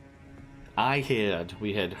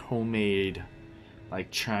 We had homemade like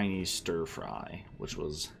Chinese stir fry, which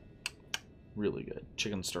was really good.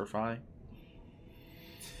 Chicken stir fry.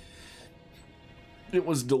 It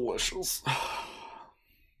was delicious.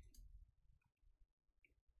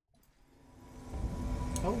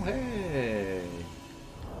 Oh hey.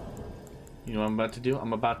 You know what I'm about to do?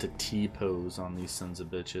 I'm about to T-pose on these sons of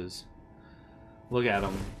bitches. Look at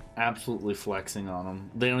them. Absolutely flexing on them.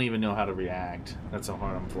 They don't even know how to react. That's how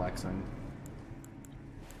hard I'm flexing.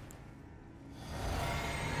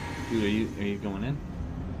 Dude, are you going in?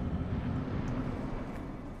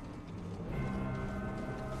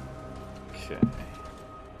 Okay.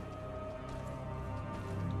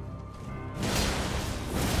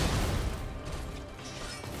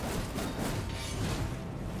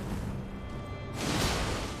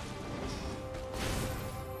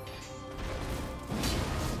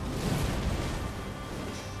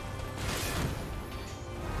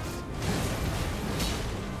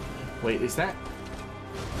 Wait, is that...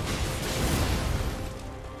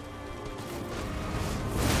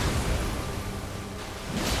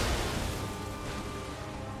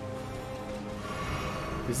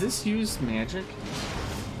 Does this use magic?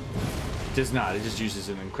 It does not. It just uses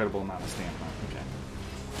an incredible amount of stamina. Okay.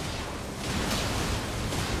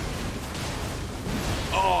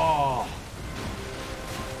 Oh!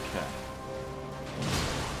 Okay.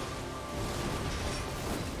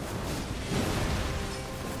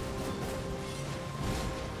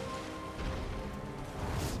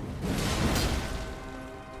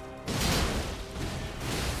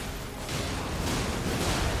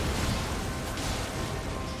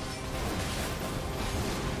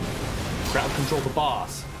 Crowd control the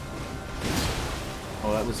boss.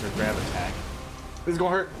 Oh, that was her grab attack. This is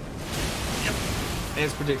gonna hurt. Yep.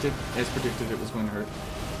 As predicted. As predicted, it was going to hurt.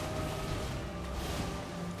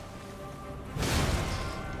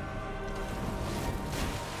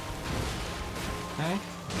 Okay.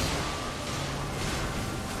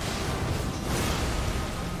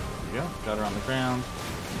 There we go. Got her on the ground.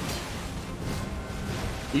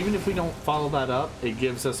 Even if we don't follow that up, it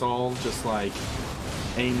gives us all just like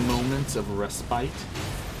a moment of respite.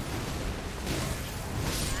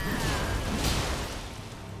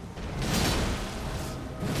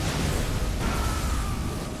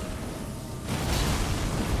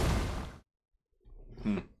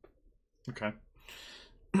 Okay.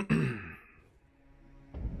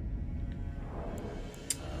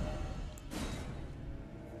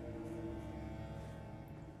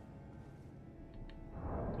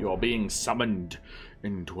 You're being summoned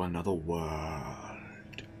into another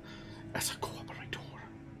world as a cooperator.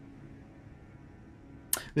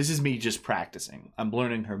 This is me just practicing. I'm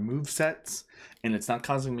learning her movesets, and it's not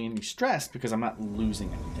causing me any stress because I'm not losing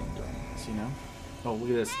anything during this, you know? Oh, look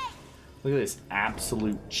at this. Look at this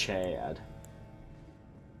absolute Chad.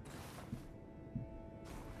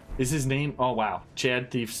 Is his name? Oh, wow.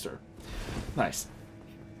 Chad Thiefster. Nice.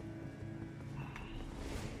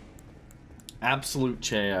 Absolute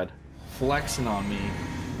Chad. Flexing on me.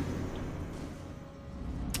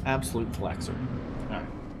 Absolute flexer. Alright.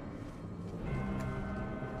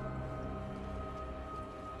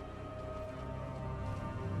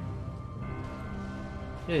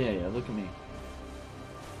 Yeah. Look at me.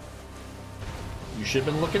 You should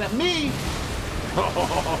have been looking at me!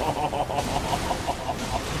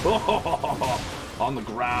 On the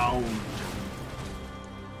ground.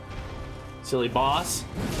 Silly boss.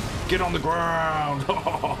 Get on the ground.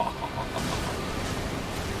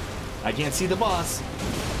 I can't see the boss.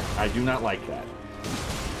 I do not like that.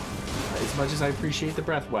 As much as I appreciate the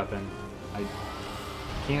breath weapon, I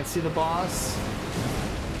can't see the boss.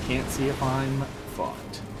 Can't see if I'm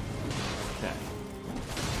fucked. Okay.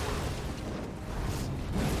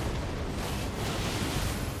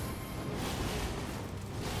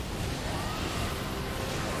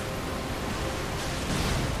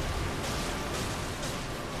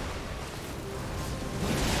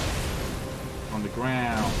 On the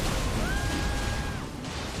ground.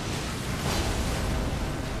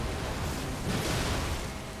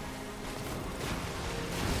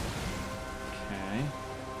 Okay.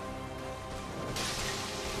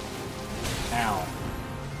 Ow.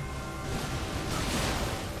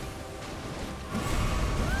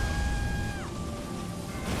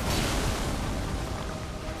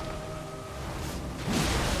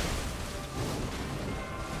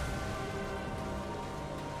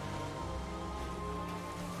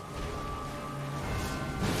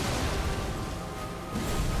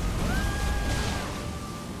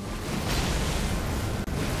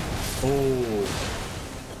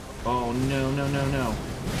 Oh, no. There we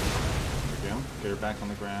go. Get her back on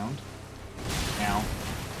the ground. Ow.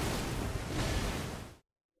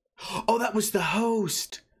 Oh, that was the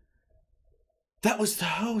host! That was the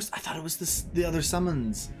host! I thought it was the other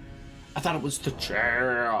summons. I thought it was the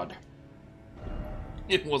Chad.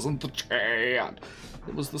 It wasn't the Chad.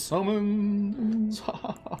 It was the summons.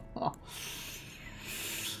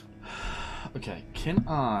 Okay, can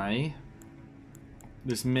I...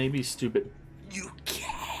 This may be stupid. You can.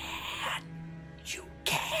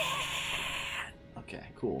 Okay,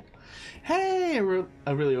 cool. Hey,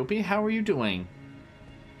 Aureliope, how are you doing?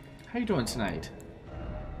 How are you doing tonight?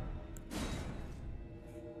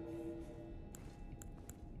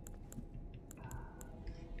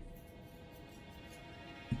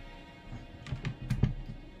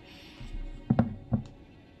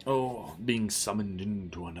 Oh, being summoned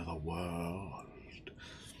into another world.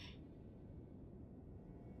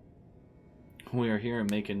 We are here and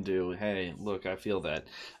making do. Hey, look, I feel that.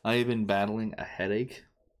 I have been battling a headache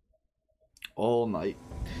all night,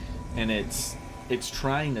 and it's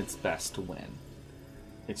trying its best to win.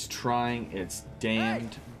 It's trying its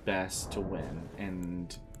damned best to win,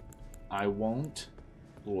 and I won't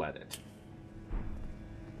let it.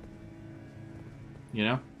 You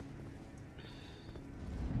know?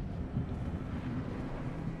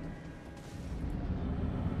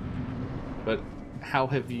 But how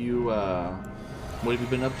have you What have you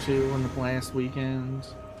been up to in the last weekend?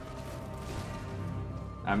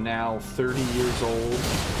 I'm now 30 years old.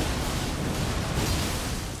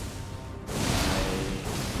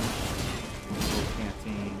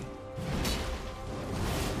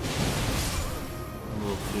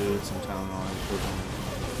 Food, some Tylenol,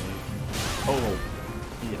 oh,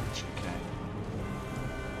 yeah, okay.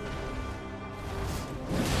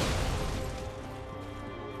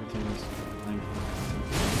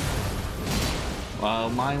 Well,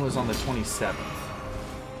 mine was on the 27th.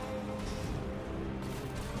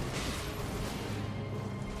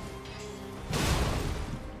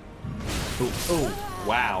 Oh,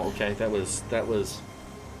 wow, okay, that was a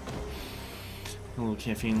little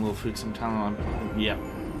caffeine, a little food, some Tylenol.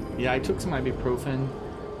 Yeah, I took some ibuprofen.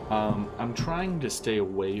 I'm trying to stay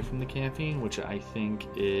away from the caffeine, which I think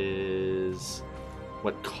is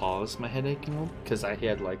what caused my headache, because I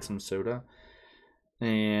had like some soda,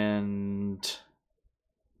 and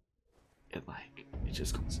it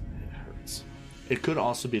just it hurts. It could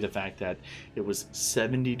also be the fact that it was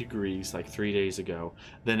 70 degrees like 3 days ago,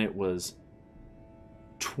 then it was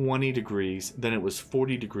 20 degrees, then it was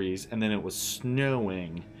 40 degrees, and then it was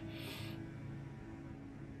snowing.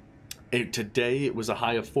 Today it was a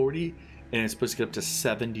high of 40, and it's supposed to get up to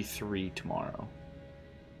 73 tomorrow.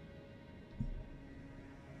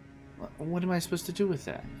 What am I supposed to do with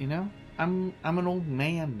that, you know? I'm an old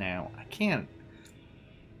man now. I can't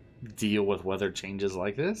deal with weather changes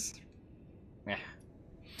like this. Yeah.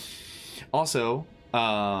 Also,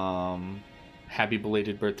 happy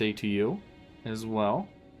belated birthday to you as well.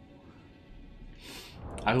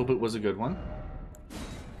 I hope it was a good one.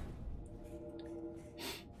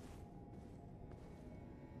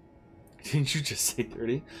 Didn't you just say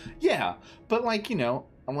 30? Yeah, but like, you know,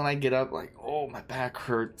 when I get up, like, oh, my back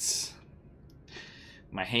hurts.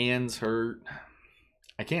 My hands hurt.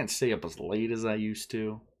 I can't stay up as late as I used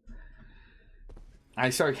to. I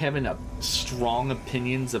start having strong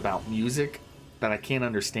opinions about music that I can't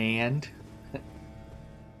understand.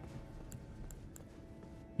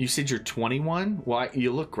 You said you're 21? Why?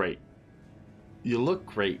 You look great. You look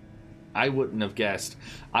great. I wouldn't have guessed.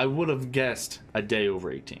 I would have guessed a day over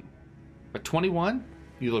 18. But 21?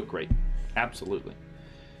 You look great. Absolutely.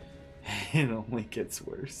 It only gets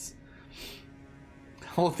worse.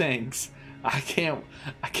 Oh, thanks. I can't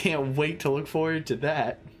wait to look forward to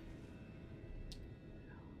that.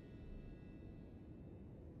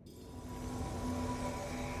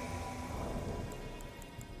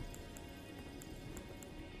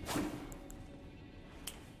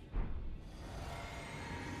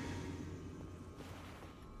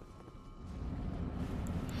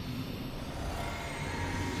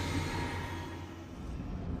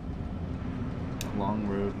 Long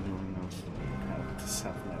road, to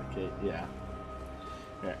self-medicate. Yeah.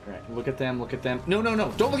 Right. Look at them. Look at them. No.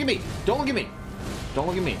 Don't look at me. Don't look at me. Don't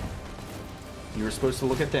look at me. You were supposed to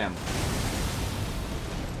look at them.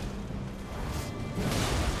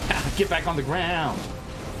 Get back on the ground.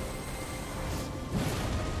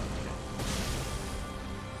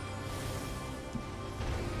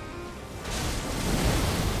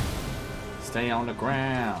 Stay on the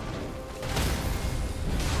ground.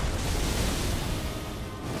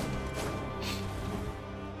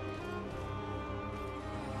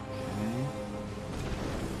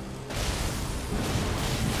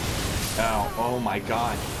 Oh my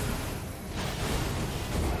god.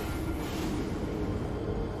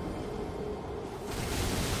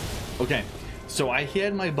 Okay, so I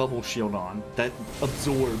had my bubble shield on that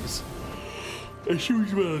absorbs a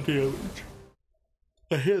huge amount of damage.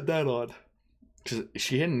 I had that on because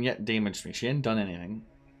she hadn't yet damaged me. She hadn't done anything.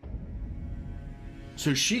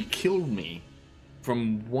 So she killed me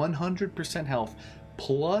from 100% health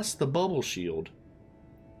plus the bubble shield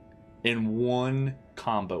in one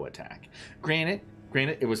combo attack. Granted,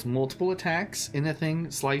 it was multiple attacks in the thing,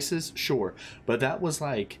 slices, sure, but that was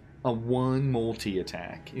like a one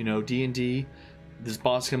multi-attack. You know, D&D, this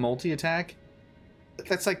boss can multi-attack.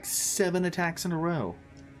 That's like 7 attacks in a row.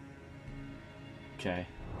 Okay.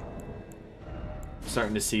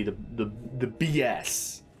 Starting to see the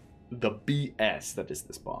BS. The BS that is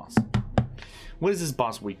this boss. What is this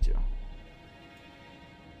boss weak to?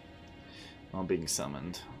 I'm being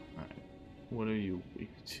summoned. Alright. What are you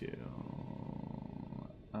weak to?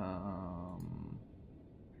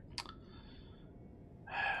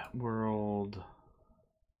 World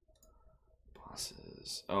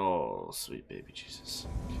bosses. Oh, sweet baby Jesus.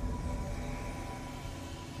 Okay.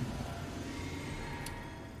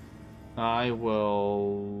 I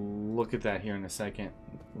will look at that here in a second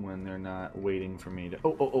when they're not waiting for me to.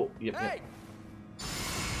 Oh, yep. Hey!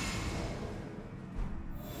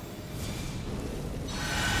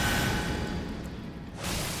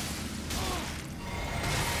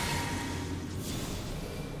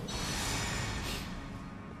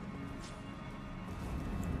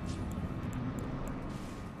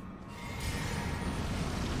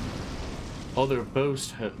 Oh, they're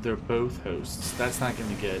both hosts. That's not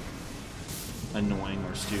going to get annoying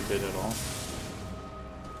or stupid at all.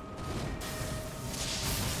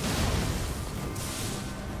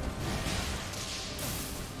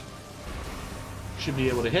 Should be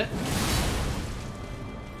able to hit.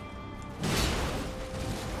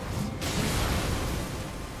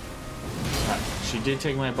 Alright, she did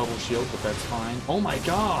take my bubble shield, but that's fine. Oh my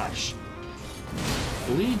gosh!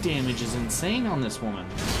 Bleed damage is insane on this woman.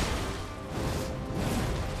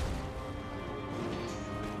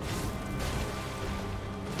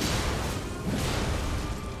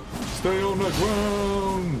 Stay on the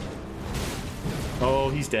ground!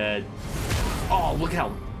 Oh, he's dead. Oh, look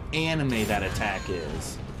how anime that attack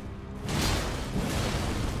is.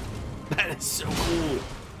 That is so cool.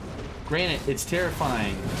 Granted, it's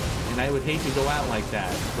terrifying, and I would hate to go out like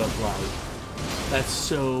that, but like, that's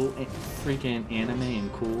so freaking anime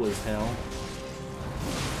and cool as hell.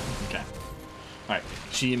 Okay. Alright,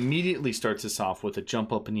 she immediately starts us off with a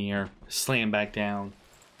jump up in the air, slam back down,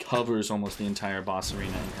 covers almost the entire boss arena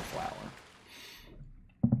in her flower.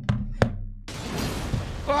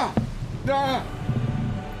 Ah! Ah!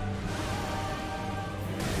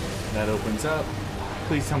 That opens up.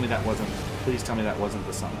 Please tell me that wasn't. Please tell me that wasn't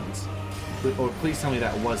the summons. Or please tell me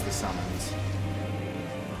that was the summons.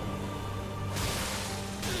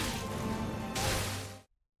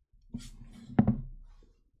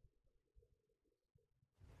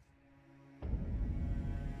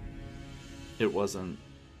 It wasn't.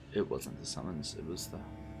 It wasn't the summons. It was the.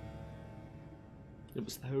 It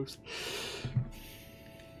was the host.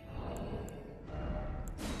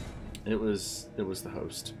 It was the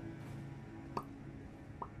host.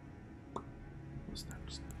 It was the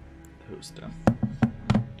host.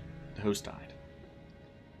 The host died.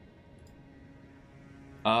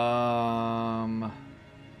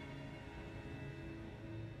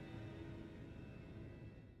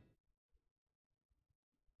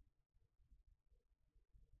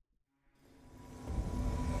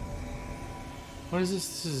 What is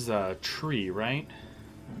this? This is a tree, right?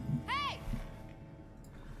 Hey!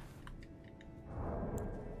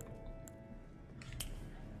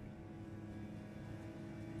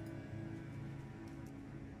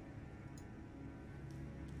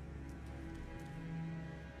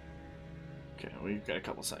 Okay, we've got a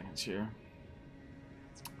couple seconds here.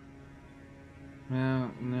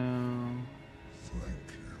 No, no. Thank you.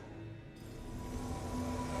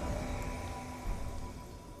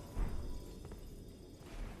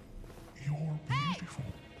 You're beautiful.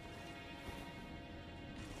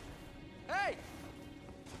 Hey!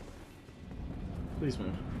 Please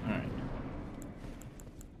move. Alright.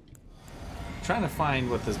 Trying to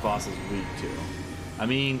find what this boss is weak to. I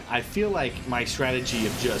mean, I feel like my strategy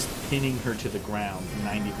of just pinning her to the ground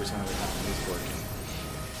 90% of the time is working.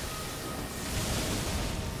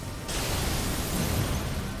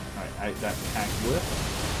 Alright, that attack whip.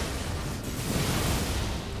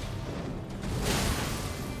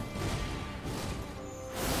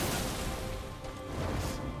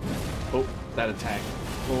 Oh, that attack.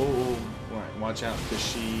 Oh, alright, watch out, because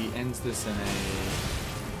she ends this in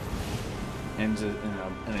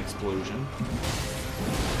an explosion.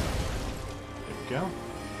 There we go.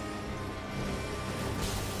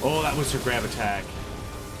 Oh, that was her grab attack.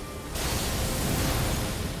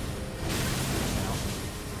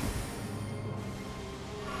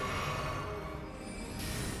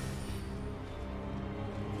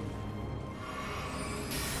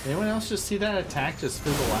 Anyone else just see that attack just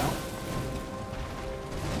fizzle out?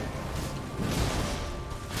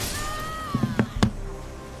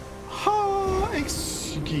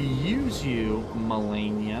 Excuse you,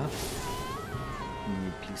 Melania.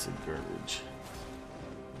 You piece of garbage.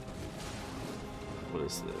 What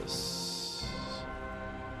is this?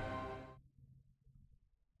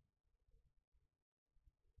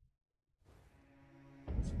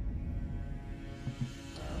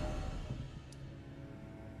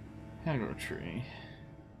 Aggro tree.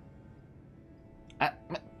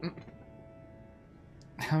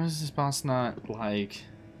 How is this boss not like...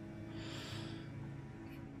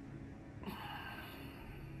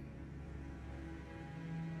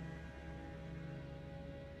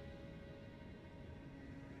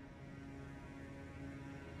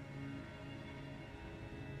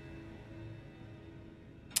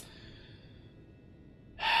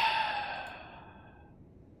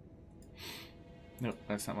 Nope,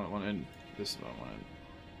 that's not what I wanted. This is what I wanted.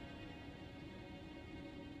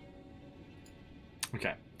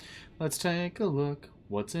 Okay, let's take a look.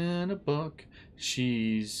 What's in a book?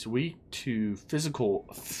 She's weak to physical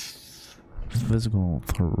thrusting.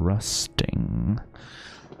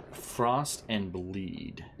 Frost and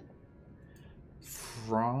bleed.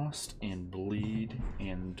 frost and bleed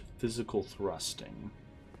and physical thrusting.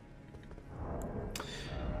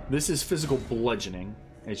 This is physical bludgeoning,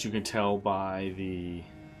 as you can tell by the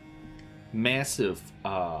massive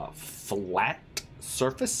flat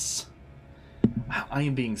surface. Wow, I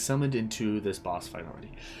am being summoned into this boss fight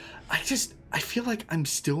already. I feel like I'm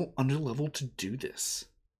still under level to do this,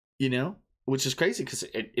 you know, which is crazy because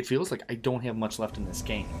it feels like I don't have much left in this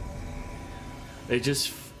game. It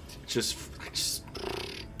just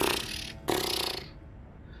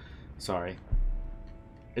sorry.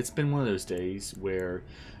 It's been one of those days where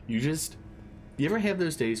you ever have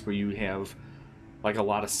those days where you have like a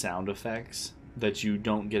lot of sound effects that you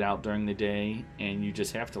don't get out during the day and you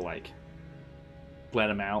just have to like let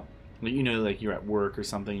them out? You know, like you're at work or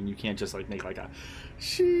something and you can't just like make like a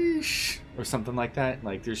sheesh or something like that.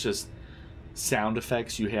 Like there's just sound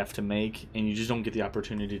effects you have to make and you just don't get the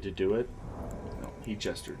opportunity to do it. No, he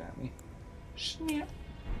gestured at me. Snap.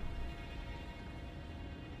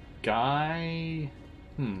 Guy.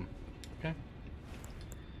 Okay.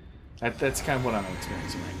 That's kind of what I'm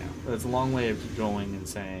experiencing right now. That's a long way of going and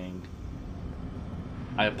saying,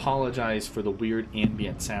 I apologize for the weird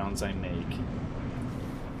ambient sounds I make.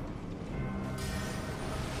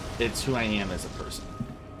 It's who I am as a person.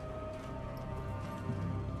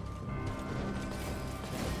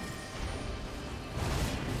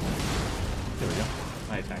 There we go.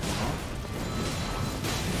 My attack is off.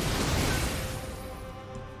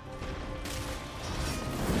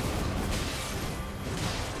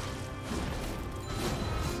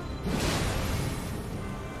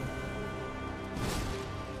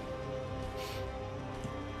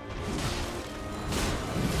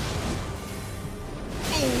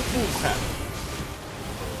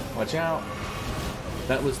 Watch out.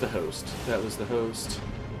 That was the host. That was the host.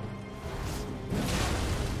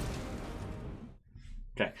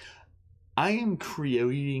 Okay. I am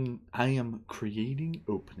creating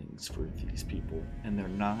openings for these people and they're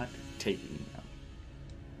not taking them.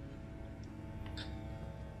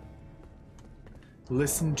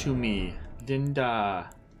 Listen to me,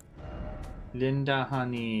 Linda. Linda,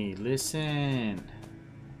 honey, listen.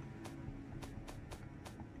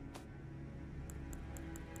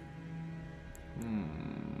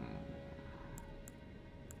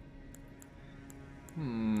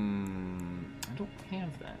 I don't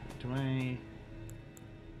have that. Do I?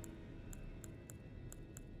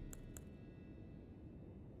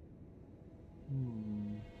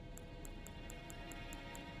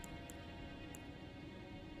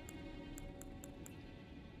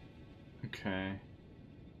 Okay.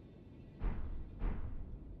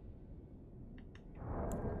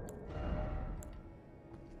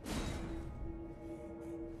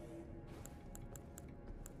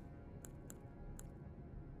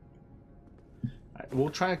 We'll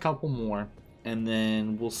try a couple more, and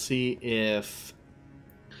then we'll see if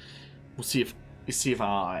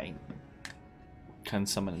I can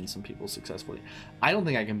summon in some people successfully. I don't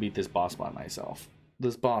think I can beat this boss by myself.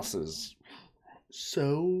 This boss is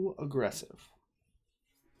so aggressive.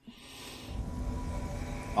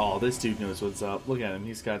 Oh, this dude knows what's up. Look at him.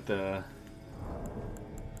 He's got the...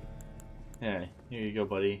 Hey, here you go,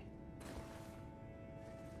 buddy.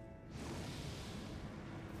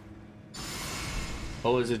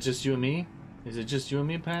 Oh, is it just you and me? Is it just you and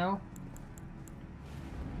me, pal?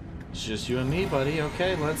 It's just you and me, buddy.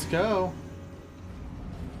 Okay, let's go.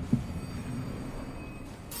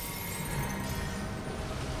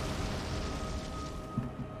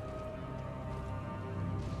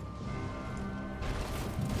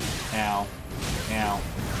 Ow. Ow.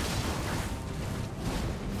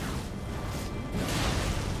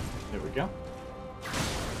 There we go.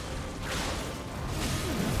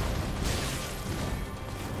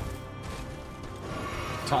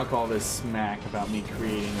 Talk all this smack about me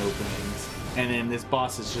creating openings, and then this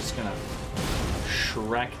boss is just gonna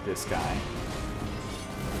Shrek this guy.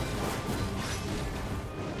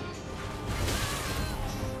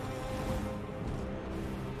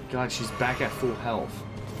 God, she's back at full health.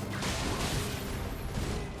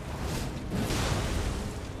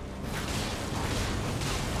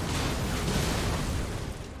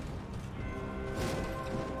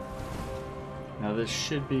 Now this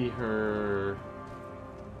should be her...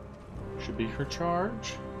 Should be her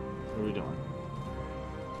charge. What are we doing?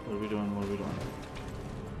 What are we doing? What are we doing?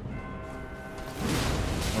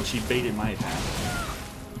 Oh, she baited my attack.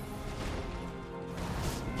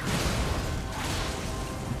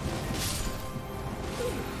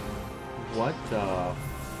 What the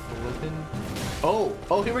flippin'? Oh!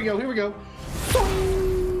 Oh, here we go, here we go!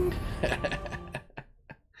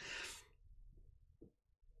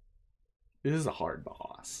 This is a hard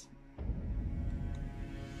boss.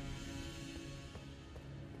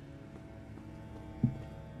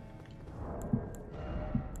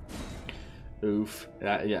 Oof.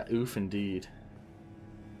 Yeah, oof indeed.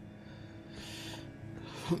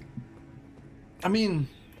 I mean,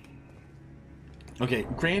 okay,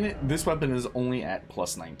 granted, this weapon is only at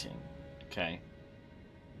plus 19. Okay.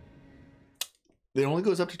 It only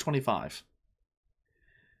goes up to 25.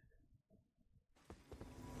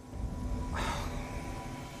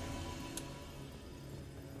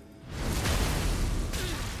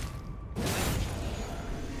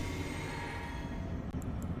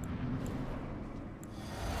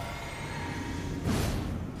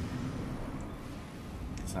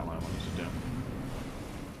 That's not what I wanted to do.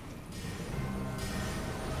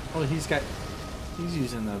 Oh, he's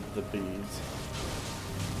using the beads.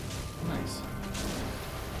 Nice.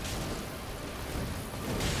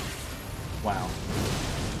 Wow.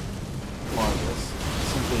 Marvelous.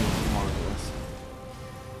 Simply marvelous.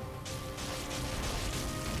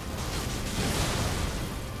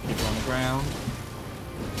 Keep it on the ground.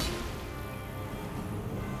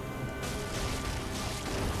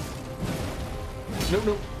 Nope,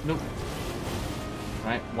 nope, nope.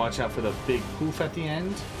 Alright, watch out for the big poof at the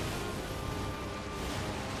end.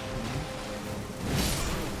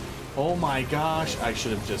 Oh my gosh, I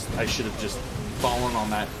should have just fallen on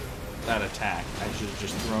that attack. I should have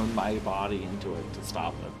just thrown my body into it to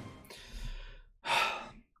stop it.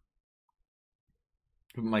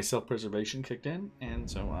 My self-preservation kicked in, and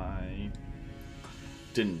so I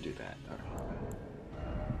didn't do that.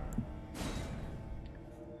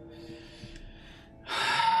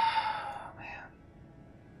 Man.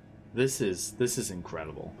 This is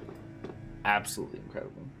incredible. Absolutely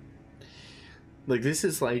incredible. Like, this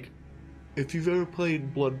is like, if you've ever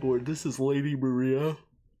played Bloodborne, this is Lady Maria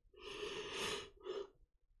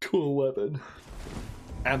to 11.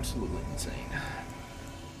 Absolutely insane.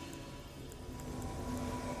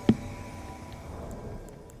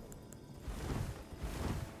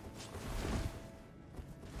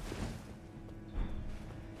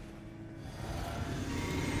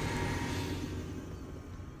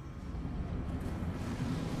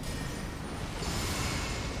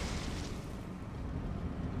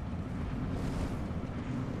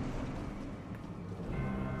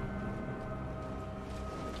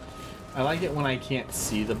 I like it when I can't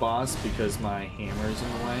see the boss because my hammer's in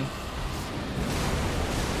the way.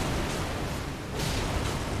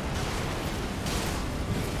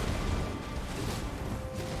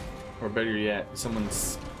 Or better yet, someone's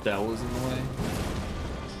spell is in the way.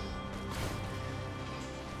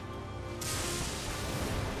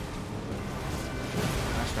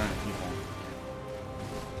 Gosh darn it, people.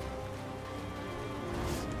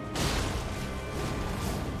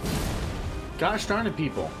 Gosh darn it,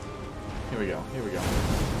 people. Here we go. Here we go.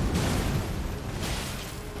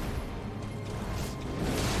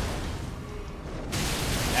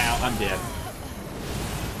 Ow, I'm dead.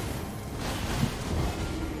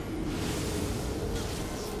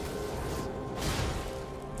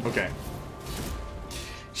 Okay.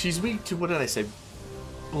 She's weak to, what did I say?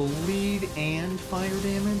 Bleed and fire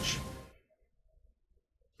damage?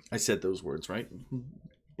 I said those words, right?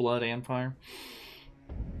 Blood and fire.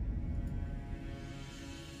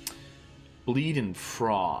 Bleed and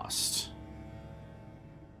frost.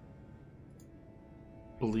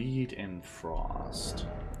 Bleed and frost.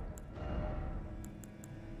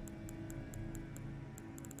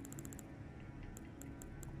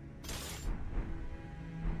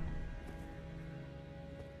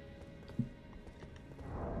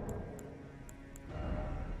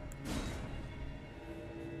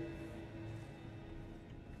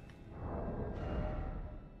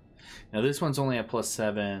 Now this one's only at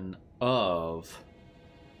 +7 of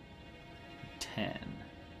 10.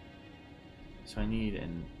 So I need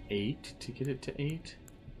an 8 to get it to 8.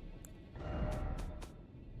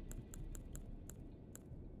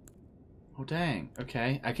 Oh dang,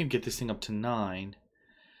 okay. I can get this thing up to 9.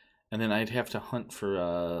 And then I'd have to hunt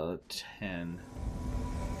for 10.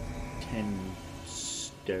 10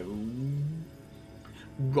 stone.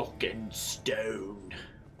 Rock and stone.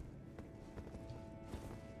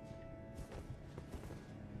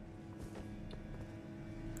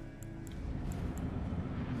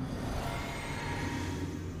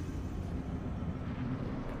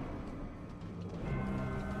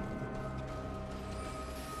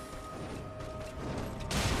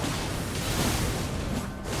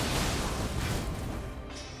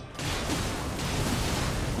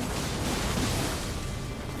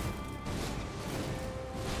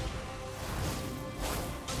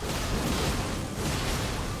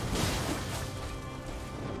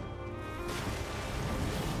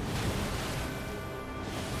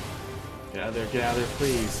 Get out of there,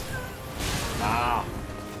 please. Ah.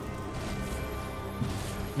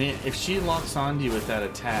 Man, if she locks onto you with that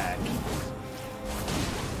attack...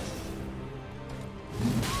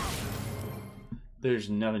 There's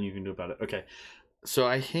nothing you can do about it. Okay, so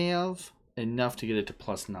I have enough to get it to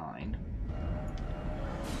 +9.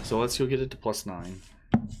 So let's go get it to +9.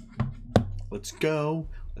 Let's go.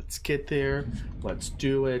 Let's get there. Let's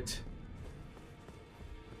do it.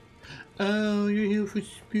 Oh, you're here for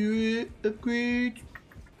spirit upgrade.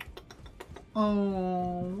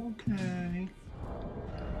 Oh, okay.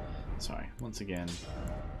 Sorry, once again.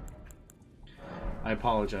 I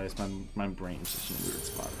apologize, my brain's just in a weird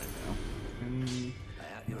spot right now. And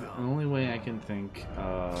the only way I can think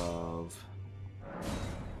of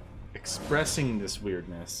expressing this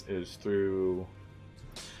weirdness is through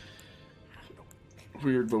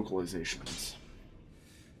weird vocalizations.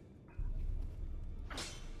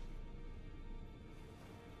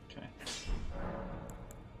 Okay.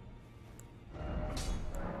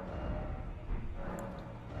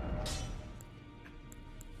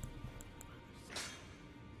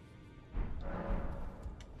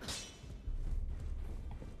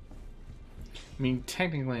 I mean,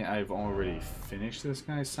 technically, I've already finished this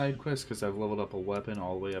guy's side quest because I've leveled up a weapon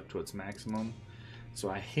all the way up to its maximum. So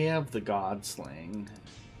I have the God-slaying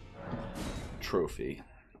trophy.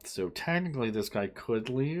 So technically, this guy could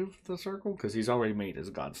leave the circle because he's already made his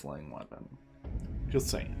God-slaying weapon. Just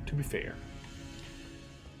saying, to be fair.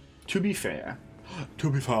 To be fair. To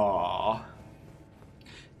be fair.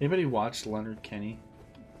 Anybody watched Leonard Kenny?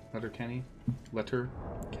 Letterkenny? It's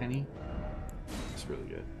really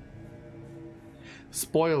good.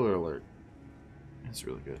 Spoiler alert. It's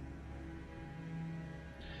really good.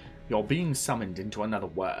 You're being summoned into another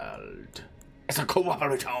world. It's a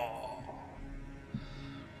cooperator.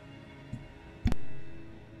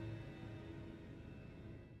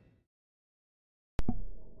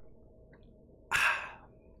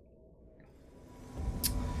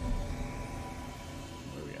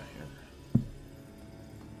 What do we got here?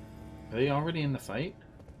 Are they already in the fight?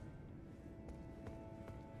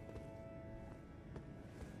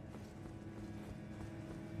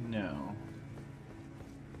 No.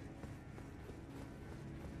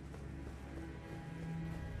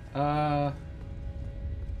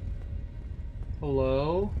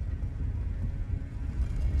 Hello?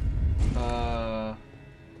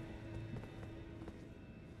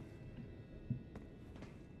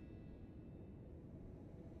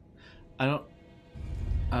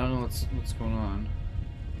 I don't know what's going on.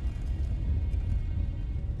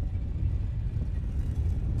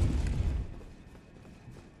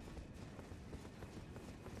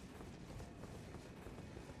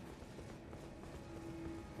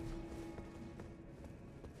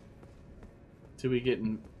 Did we get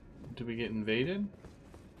invaded?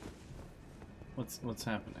 What's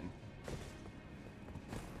happening?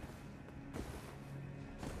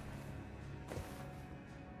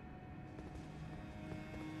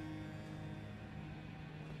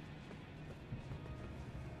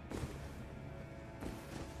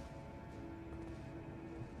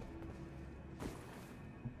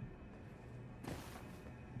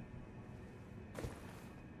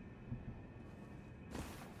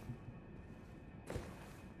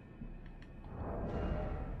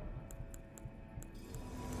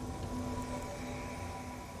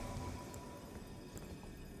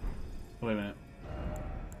 Wait a minute.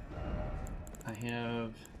 I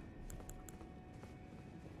have...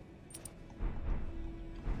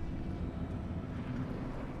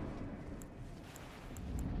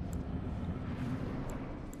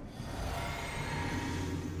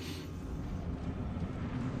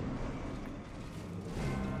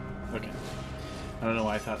 Okay. I don't know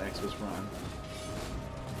why I thought X was wrong.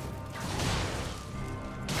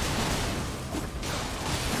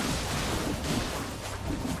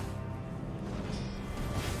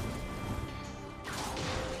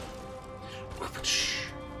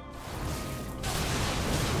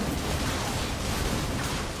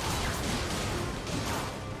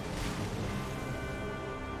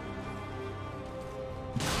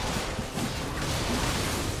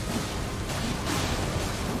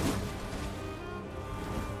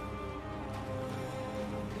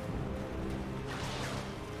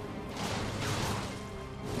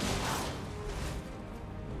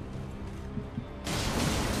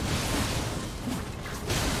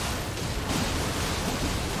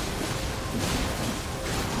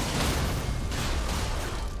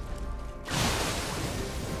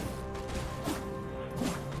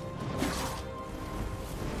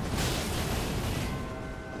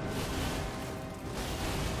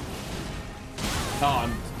 Oh,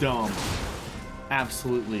 I'm dumb.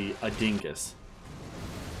 Absolutely a dingus.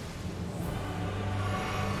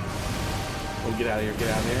 Oh, get out of here, get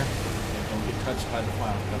out of here. Okay, don't get touched by the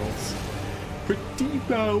flower petals. Pretty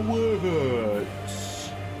flowers.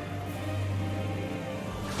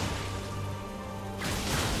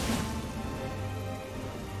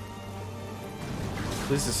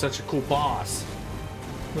 This is such a cool boss.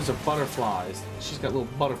 Those are butterflies. She's got little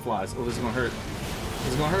butterflies. Oh, this is gonna hurt.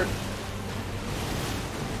 This is gonna hurt.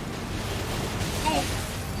 Oh.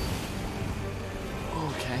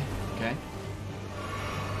 Okay, okay.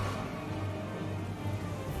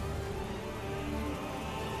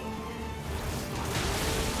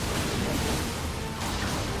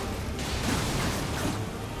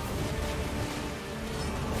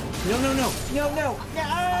 No, no, no, no, no,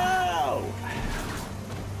 no!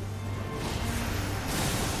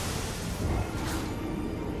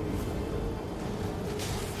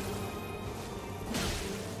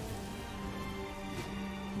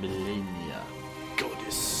 Millennia,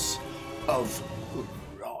 goddess of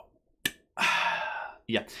rock.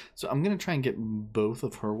 Yeah, so I'm gonna try and get both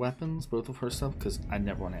of her weapons, both of her stuff, because I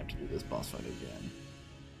never want to have to do this boss fight again.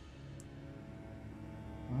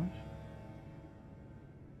 What?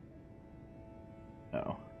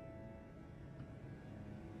 Oh.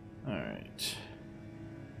 Alright.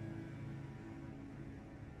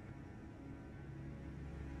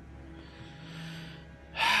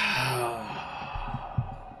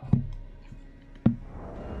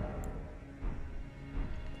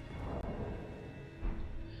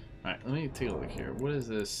 Alright, let me take a look here. What is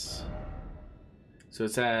this? So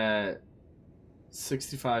it's at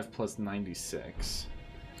 65 plus 96.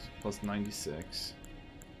 Plus 96.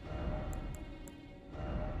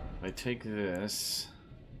 If I take this.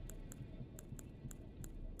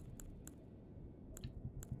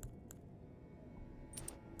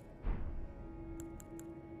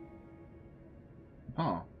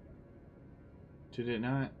 Oh. Did it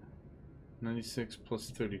not? 96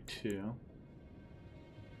 plus 32.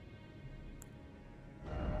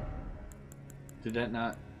 Did that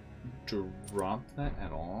not drop that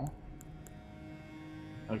at all?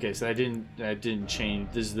 Okay, so that didn't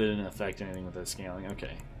change. This didn't affect anything with that scaling.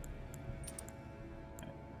 Okay.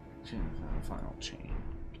 Final chain.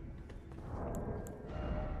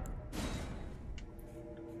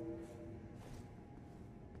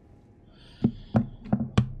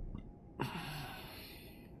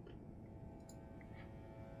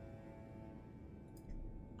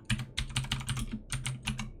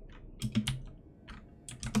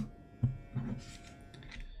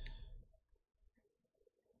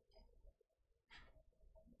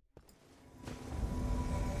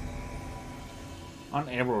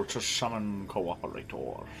 Unable to summon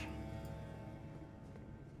cooperator.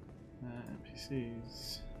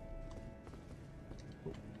 NPCs.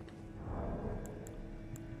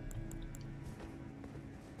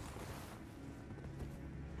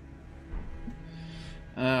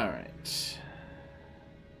 All right.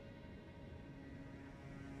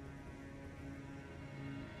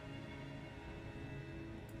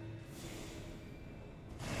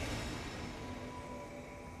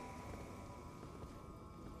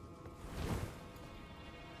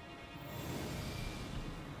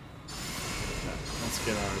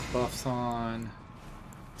 Get our buffs on.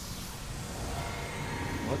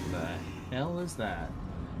 What the hell is that?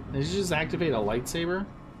 Did you just activate a lightsaber?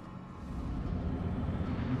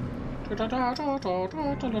 No,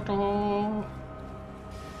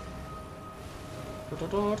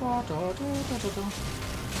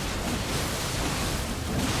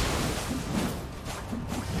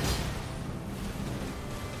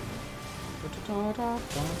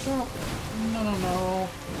 no, no.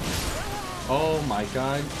 Oh my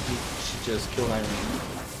god, she just killed Irene.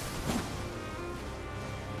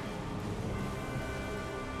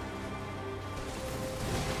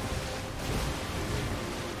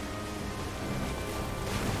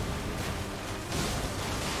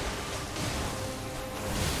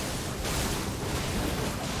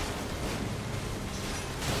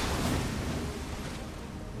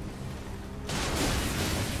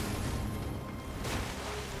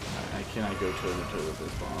 I cannot go toe to toe with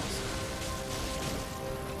this boss.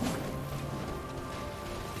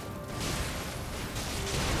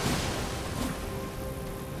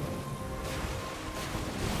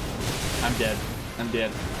 I'm dead. I'm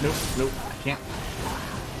dead. Nope, nope, I can't.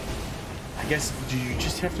 I guess, do you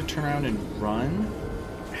just have to turn around and run?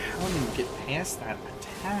 How do you get past that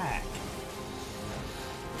attack?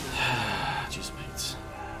 Jeez, mates.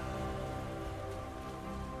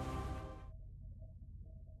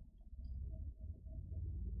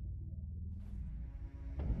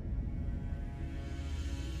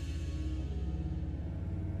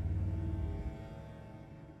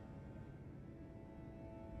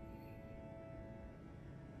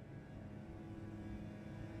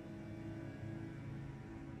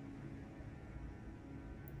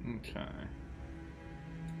 Okay.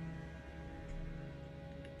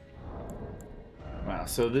 Wow,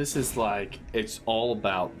 so this is like, it's all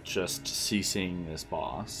about just CCing this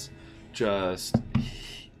boss. Just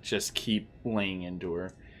keep laying into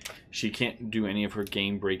her. She can't do any of her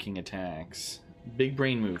game-breaking attacks. Big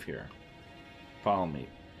brain move here. Follow me.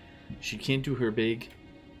 She can't do her big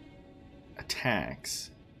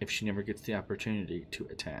attacks if she never gets the opportunity to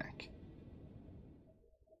attack.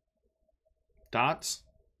 Dots?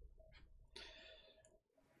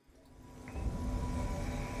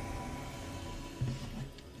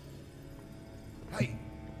 Hey!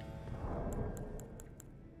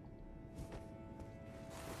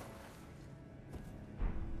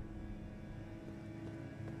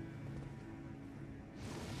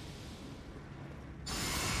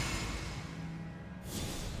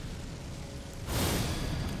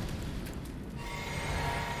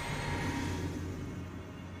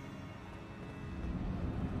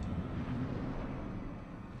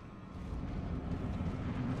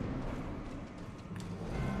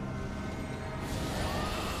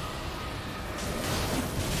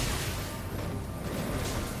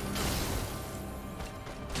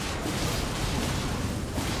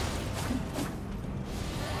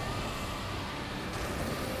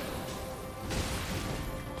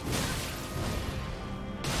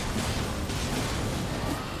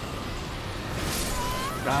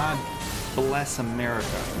 God bless America.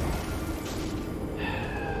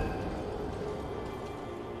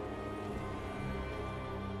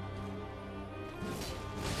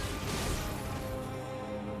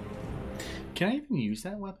 Can I even use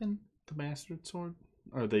that weapon? The bastard sword?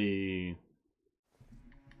 Or the...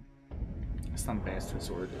 It's not a bastard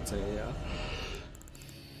sword, it's a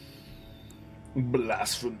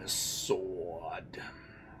blasphemous sword.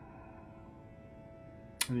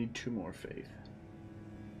 I need 2 more faith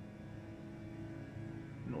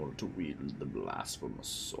in order to wield the blasphemous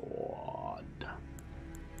sword.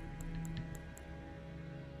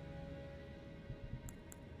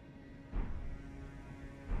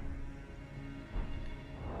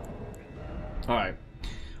 Alright.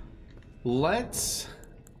 Let's...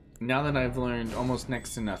 Now that I've learned almost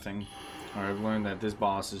next to nothing, or I've learned that this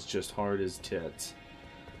boss is just hard as tits,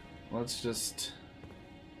 let's just...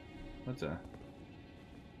 What the...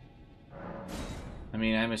 I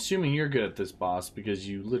mean, I'm assuming you're good at this boss because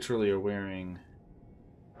you literally are wearing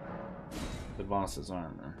the boss's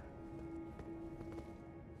armor.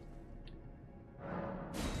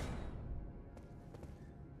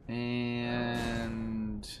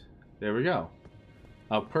 And there we go.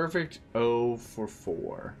 A perfect O for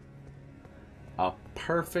 4. A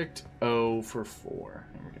perfect O for 4.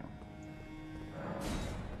 There we go.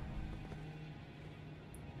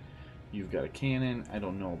 You've got a cannon. I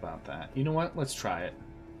don't know about that. You know what? Let's try it.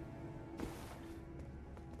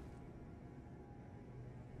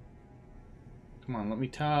 Come on, let me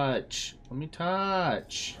touch. Let me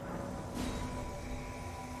touch.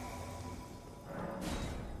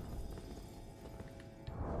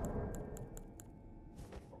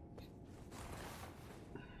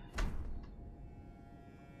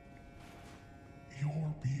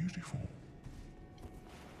 You're beautiful.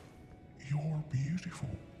 You're beautiful.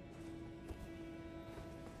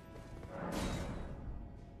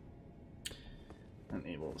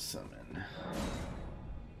 Unable to summon.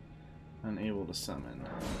 Unable to summon.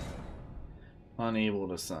 Unable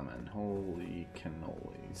to summon. Holy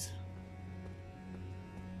cannolis.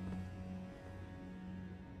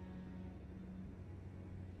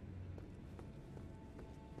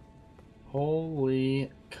 Holy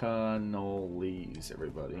cannolis,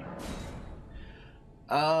 everybody.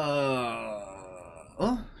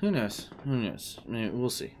 Well, who knows? Who knows? I mean, we'll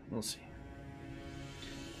see. We'll see.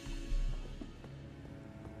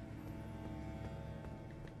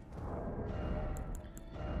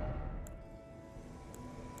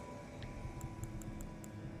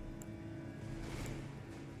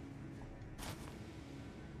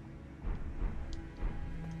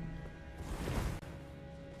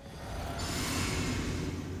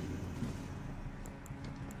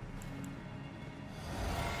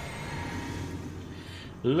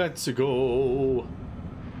 Let's go.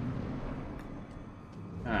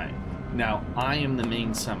 Alright. Now, I am the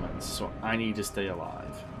main summons, so I need to stay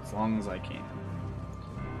alive as long as I can.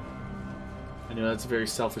 I know that's a very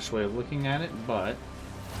selfish way of looking at it, but...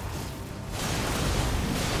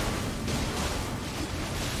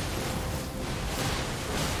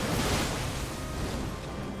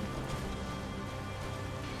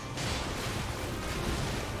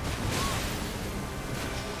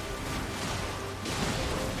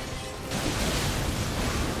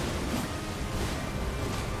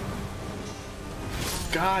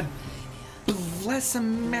 God bless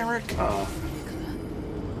America.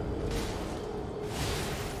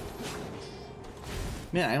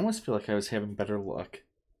 Man, I almost feel like I was having better luck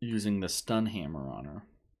using the stun hammer on her.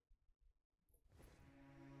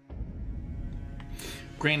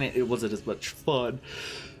 Granted, it wasn't as much fun.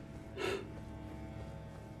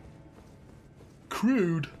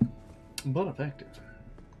 Crude, but effective.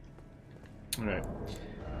 Alright.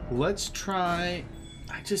 Let's try...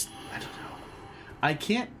 I don't know. I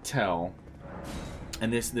can't tell,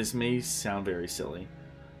 and this may sound very silly.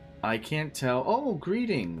 I can't tell... Oh,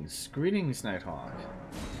 greetings. Greetings, Nighthawk.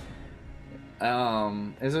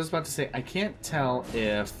 As I was about to say, I can't tell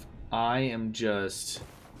if I am just...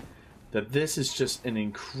 that this is just an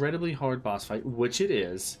incredibly hard boss fight, which it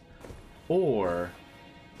is, or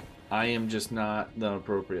I am just not the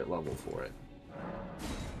appropriate level for it.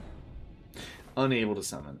 Unable to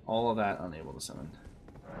summon. All of that unable to summon.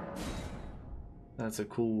 That's a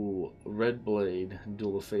cool red blade.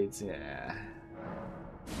 Duel of Fates, yeah.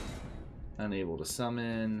 Unable to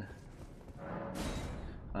summon.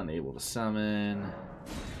 Unable to summon.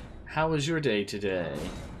 How was your day today?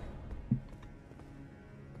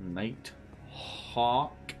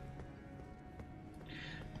 Nighthawk.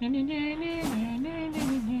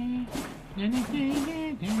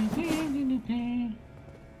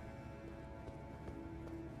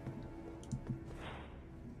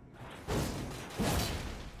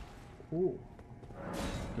 Ooh.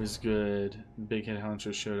 It was good. Big Head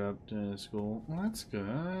Hunter showed up to school. Well, that's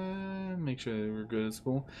good. Make sure they were good at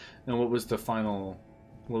school. And what was the final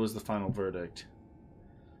verdict?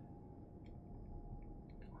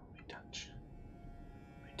 We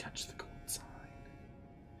touch the gold sign.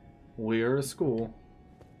 We're a school.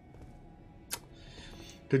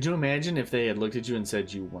 Could you imagine if they had looked at you and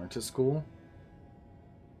said you weren't a school?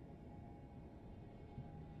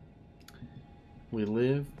 We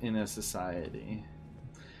live in a society.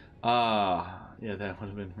 Ah, yeah, that would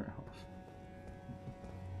have been rough.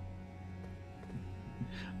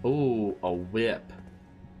 Oh, a whip.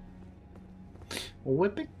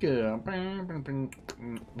 Whip it good.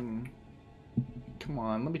 Come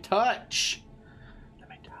on, let me touch. Let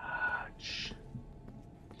me touch.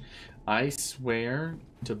 I swear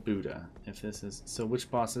to Buddha, if this is... So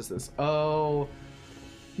which boss is this? Oh,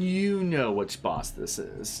 you know which boss this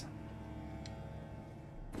is.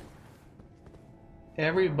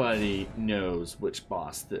 Everybody knows which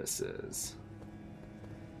boss this is.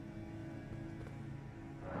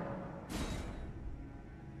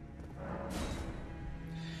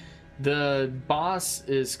 The boss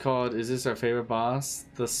is called, is this our favorite boss?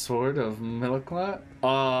 The Sword of Milkla?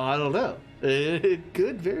 I don't know. It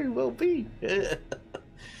could very well be.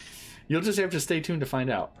 You'll just have to stay tuned to find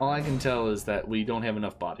out. All I can tell is that we don't have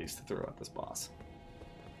enough bodies to throw at this boss.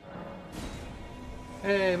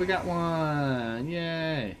 Hey, we got one!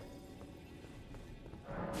 Yay!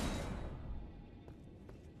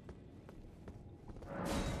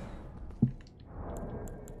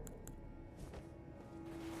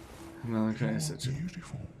 Another kind of such a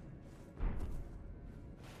beautiful.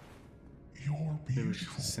 You're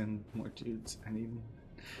beautiful. Send more dudes. I need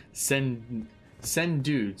send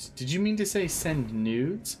dudes. Did you mean to say send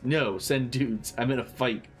nudes? No, send dudes. I'm in a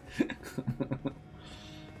fight.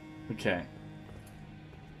 Okay.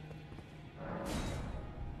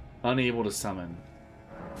 Unable to summon.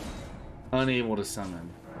 Unable to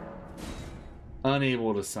summon.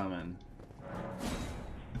 Unable to summon.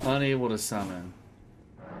 Unable to summon.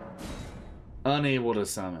 Unable to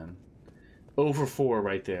summon. 0 for 4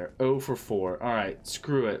 right there. 0 for 4. Alright,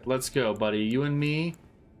 screw it. Let's go, buddy. You and me.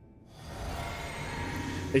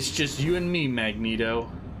 It's just you and me, Magneto.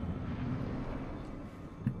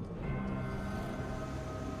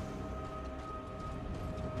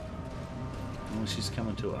 Oh, she's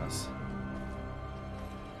coming to us.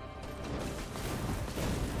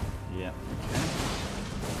 Yep. Okay.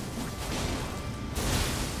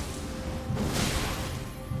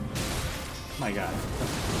 My God.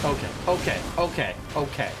 Okay, okay, okay,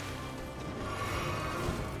 okay.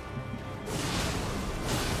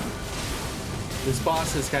 This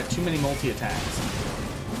boss has got too many multi-attacks.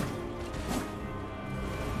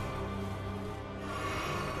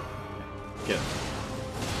 Get it.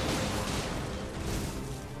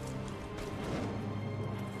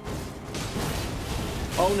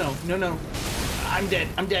 Oh no, no, no. I'm dead,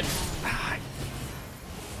 I'm dead.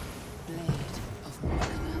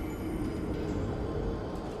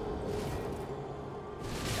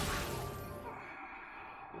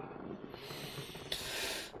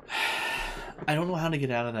 I don't know how to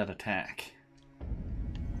get out of that attack.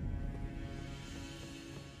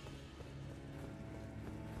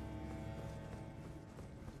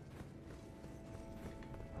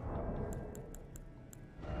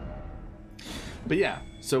 But yeah,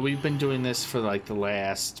 so we've been doing this for like the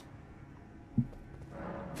last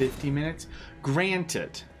 50 minutes.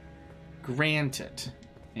 Granted,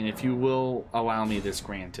 and if you will allow me this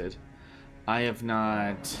granted, I have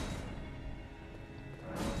not...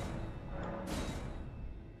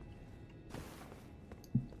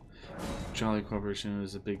 Jolly Corporation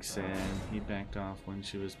was a big sad. He backed off when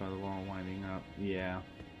she was by the wall winding up. Yeah.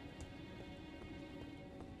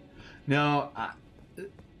 No,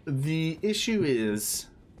 the issue is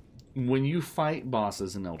when you fight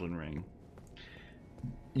bosses in Elden Ring,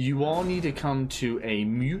 you all need to come to a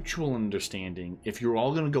mutual understanding if you're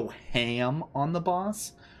all going to go ham on the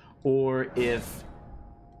boss or if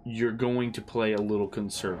you're going to play a little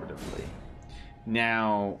conservatively.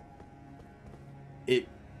 Now,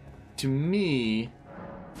 to me,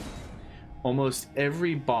 almost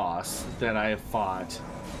every boss that I have fought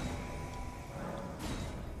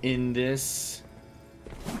in this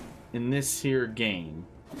here game,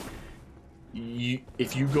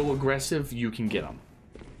 if you go aggressive, you can get them.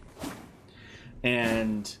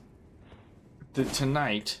 And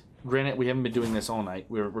tonight, granted we haven't been doing this all night,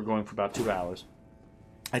 we're going for about 2 hours.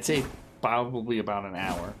 I'd say probably about an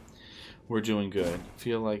hour. We're doing good.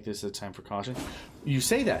 Feel like this is a time for caution. You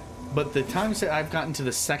say that, but the times that I've gotten to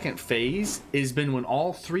the second phase has been when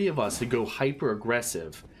all three of us would go hyper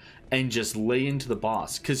aggressive and just lay into the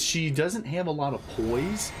boss, because she doesn't have a lot of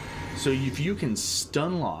poise. So if you can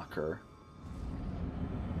stun lock her,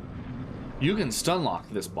 you can stun lock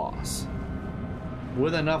this boss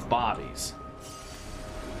with enough bodies.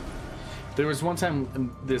 There was one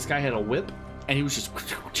time this guy had a whip and he was just...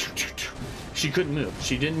 She couldn't move.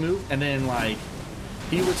 She didn't move, and then like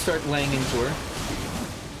he would start laying into her.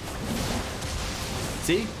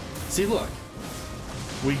 See, look.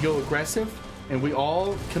 We go aggressive and we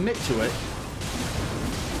all commit to it.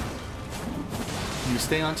 You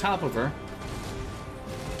stay on top of her.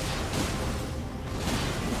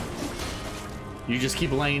 You just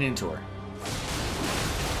keep laying into her.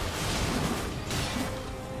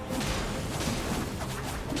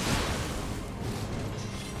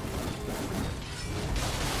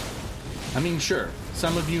 I mean, sure,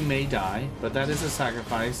 some of you may die, but that is a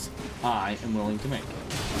sacrifice I am willing to make.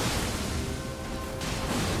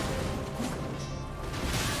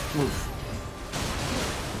 Oof.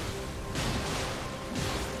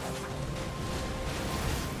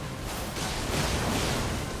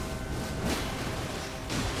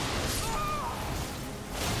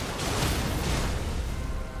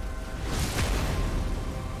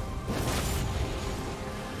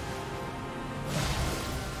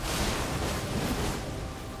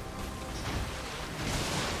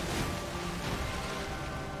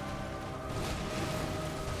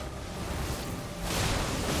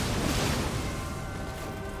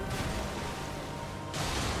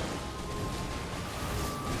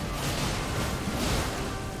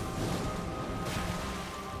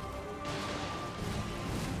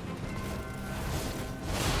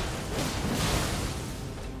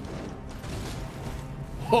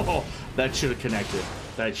 Oh, that should have connected.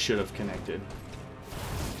 That should have connected.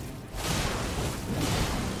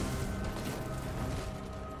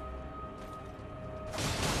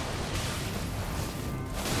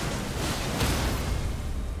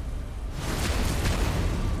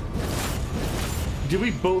 Did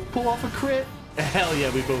we both pull off a crit? Hell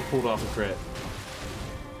yeah, we both pulled off a crit.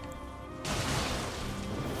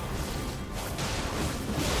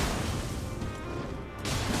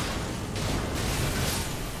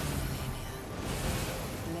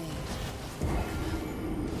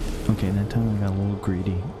 Okay, that time I got a little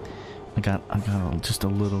greedy. I got just a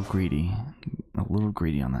little greedy. A little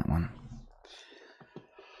greedy on that one.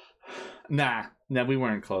 Nah, we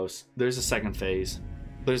weren't close. There's a second phase.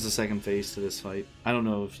 There's a second phase to this fight. I don't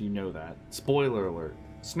know if you know that. Spoiler alert.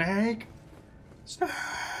 Snake!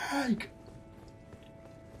 Snake!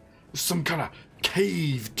 Some kind of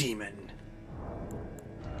cave demon.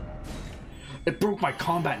 It broke my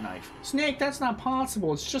combat knife. Snake, that's not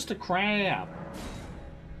possible. It's just a crab.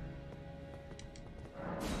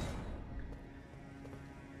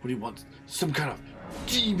 What do you want? Some kind of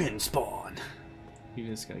demon spawn. You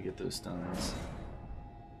just gotta get those stuns.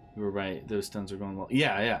 You were right. Those stuns are going well.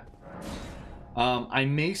 Yeah. I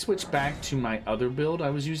may switch back to my other build I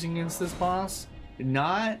was using against this boss.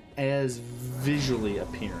 Not as visually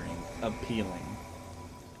appealing.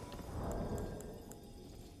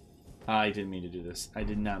 I didn't mean to do this. I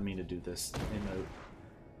did not mean to do this.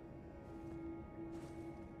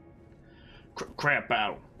 Crab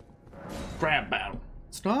battle. Crab battle.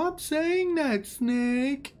 Stop saying that,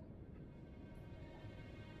 Snake.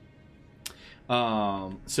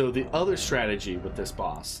 So the other strategy with this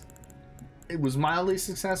boss it was mildly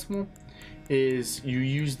successful is you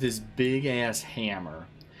use this big ass hammer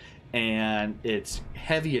and its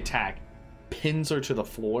heavy attack pins her to the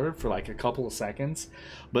floor for like a couple of seconds,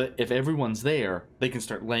 but if everyone's there they can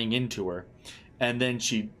start laying into her, and then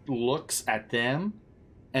she looks at them,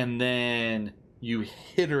 and then you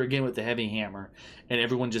hit her again with the heavy hammer, and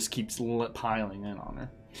everyone just keeps piling in on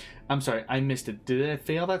her. I'm sorry, I missed it. Did it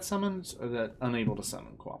fail that summons, or that unable to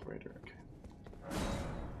summon cooperator? Okay.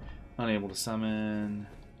 Unable to summon.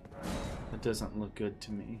 That doesn't look good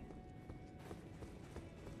to me.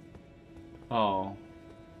 Oh.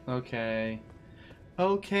 Okay.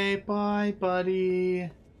 Okay, bye, buddy.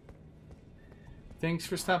 Thanks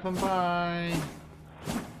for stopping by.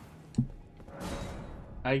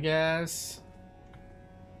 I guess.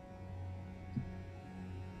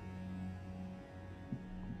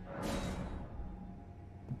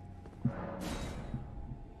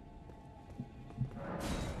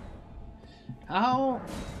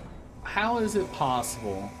 How is it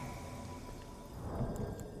possible?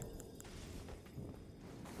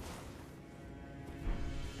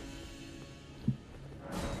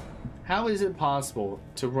 How is it possible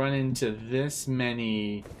to run into this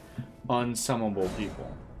many unsummonable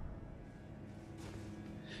people?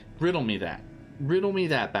 Riddle me that. Riddle me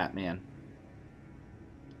that, Batman.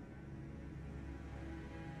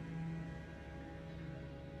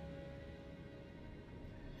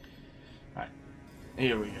 Alright.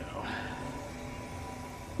 Here we go.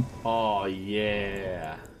 Oh,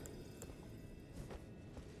 yeah.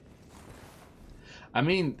 I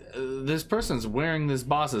mean, this person's wearing this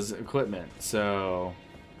boss's equipment, so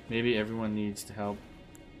maybe everyone needs to help.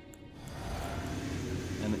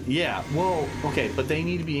 And yeah, well, okay, but they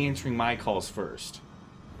need to be answering my calls first.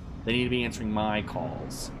 They need to be answering my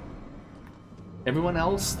calls. Everyone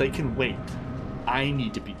else, they can wait. I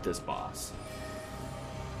need to beat this boss.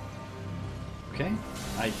 Okay,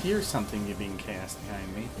 I hear something being cast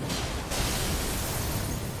behind me.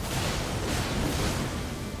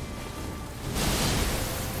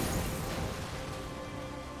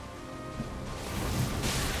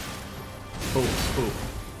 Oh,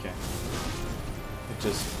 okay. It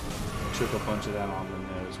just took a bunch of that on the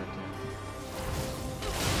nose right there.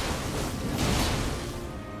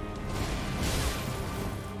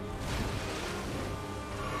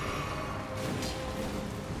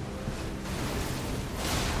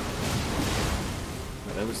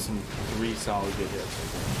 Oh, that was some 3 solid good hits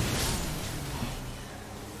right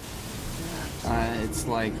there. It's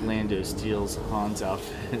like Lando steals Han's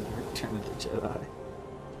outfit in Return of the Jedi.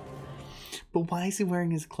 But why is he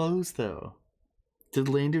wearing his clothes, though? Did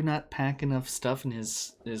Lando not pack enough stuff in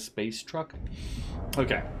his space truck?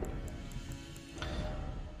 Okay.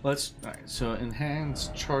 Let's... Alright, so enhance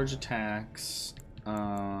charge attacks.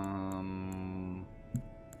 Man,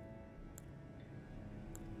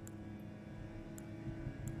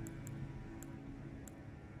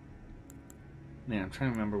 I'm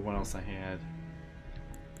trying to remember what else I had.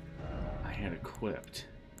 I had equipped.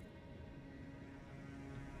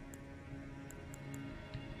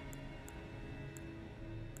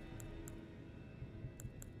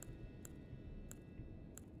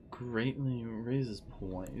 Greatly raises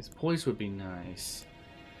poise. Poise would be nice.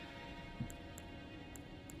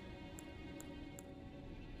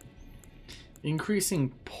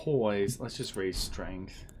 Increasing poise. Let's just raise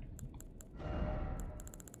strength.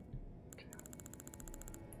 Okay.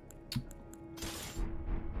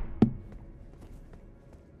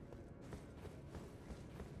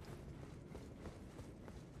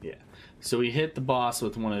 Yeah. So we hit the boss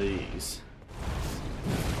with one of these.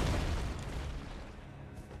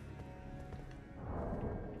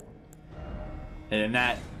 And then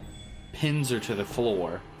that pins her to the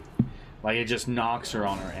floor. Like it just knocks her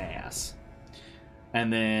on her ass.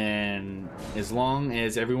 And then as long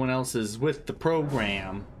as everyone else is with the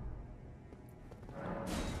program,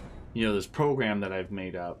 you know, this program that I've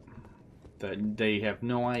made up, that they have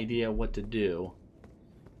no idea what to do.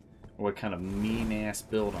 Or what kind of mean ass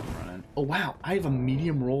build I'm running. Oh wow, I have a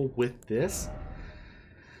medium roll with this?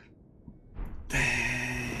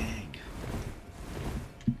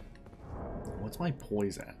 What's my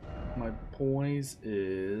poise at? My poise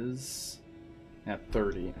is at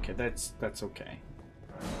 30. Okay, that's okay.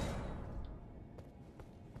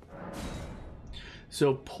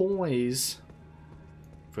 So poise,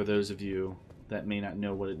 for those of you that may not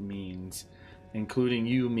know what it means, including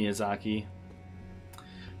you, Miyazaki,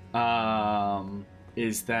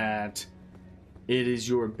 is that it is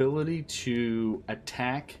your ability to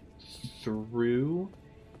attack through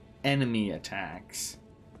enemy attacks,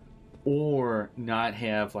 or not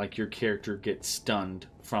have like your character get stunned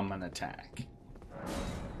from an attack.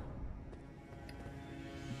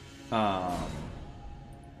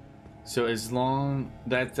 So as long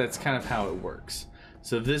that's kind of how it works.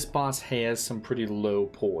 So this boss has some pretty low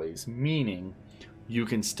poise, meaning you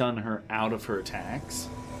can stun her out of her attacks.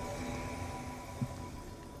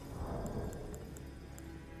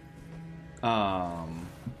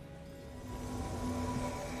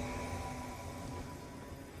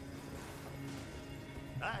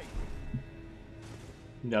 Hey.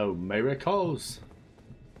 No miracles.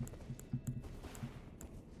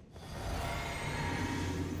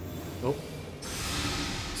 Oh.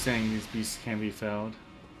 Saying these beasts can be felled.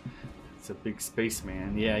 It's a big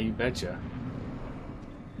spaceman. Yeah, you betcha.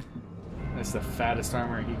 That's the fattest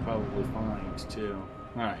armor he'd probably find, too.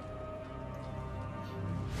 Alright.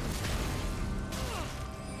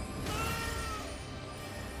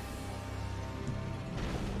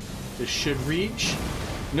 This should reach.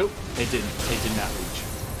 Nope, it didn't. It did not reach.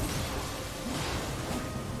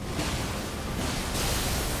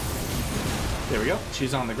 There we go.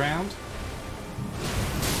 She's on the ground.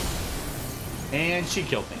 And she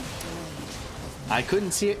killed me. I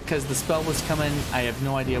couldn't see it because the spell was coming. I have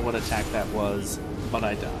no idea what attack that was, but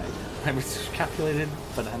I died. I miscalculated,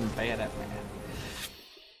 but I'm bad at math.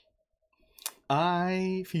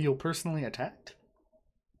 I feel personally attacked.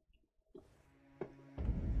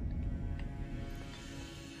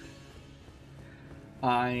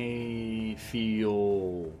 I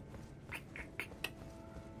feel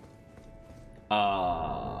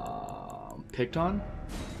picked on,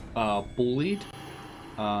 bullied.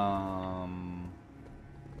 I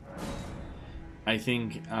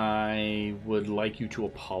think I would like you to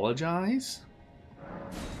apologize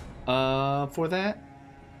for that.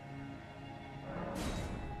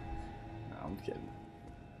 No, I'm kidding.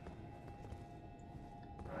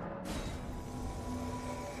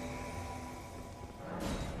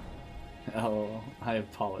 Oh, I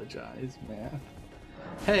apologize, man.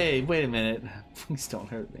 Hey, wait a minute. Please don't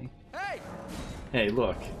hurt me. Hey! Hey,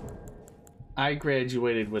 look. I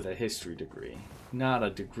graduated with a history degree, not a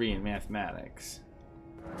degree in mathematics.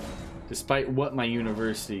 Despite what my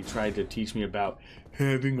university tried to teach me about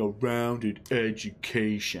having a rounded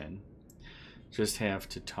education. Just have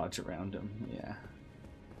to touch around them, yeah.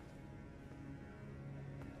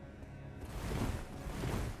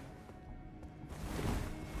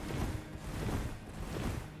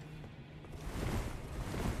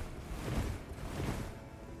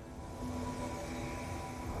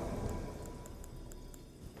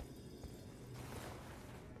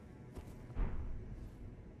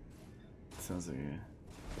 Sounds like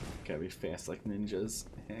gotta be fast like ninjas.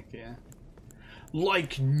 Heck yeah.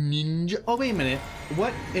 Like ninja. Oh, wait a minute.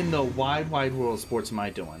 What in the wide world of sports am I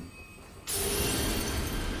doing?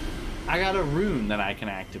 I got a rune that I can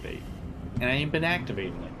activate. And I ain't been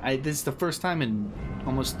activating it. This is the first time in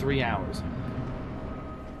almost 3 hours.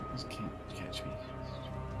 Just can't catch me.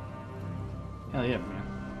 Hell yeah,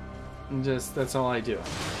 man. That's all I do.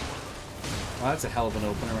 Well, that's a hell of an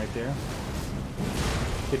opener right there.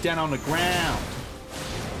 Get down on the ground.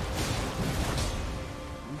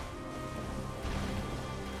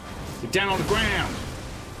 Get down on the ground.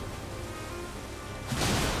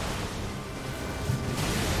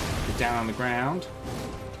 Get down on the ground.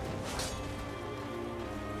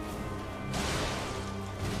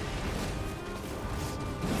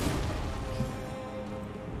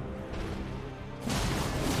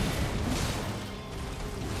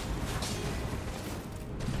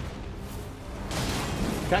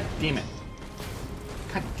 God damn it.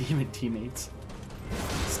 God damn it, teammates.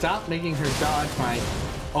 Stop making her dodge my...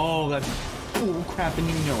 Oh, that's bull crap and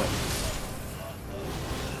you know it.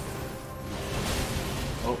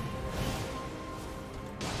 Oh.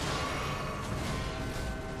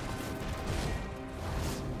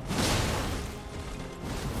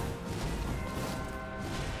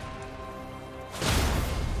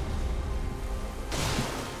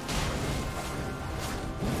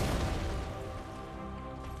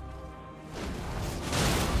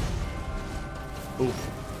 Oof.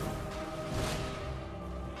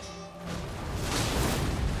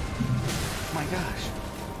 My gosh.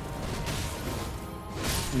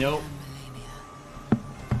 Nope.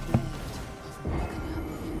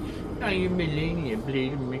 I am Melania,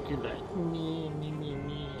 blade and make you like me.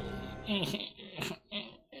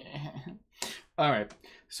 Alright,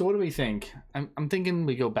 so what do we think? I'm thinking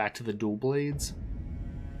we go back to the dual blades.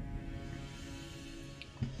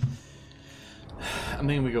 I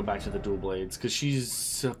mean, we go back to the dual blades because she's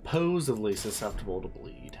supposedly susceptible to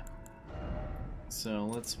bleed. So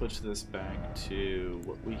let's switch this back to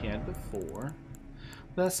what we had before.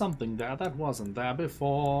 There's something there that wasn't there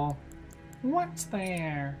before. What's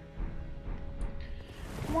there?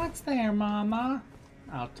 What's there, Mama?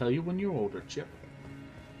 I'll tell you when you're older, Chip.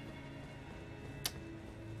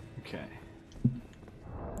 Okay.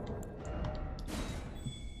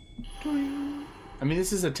 I mean,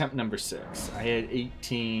 this is attempt number 6. I had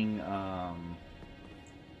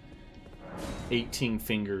 18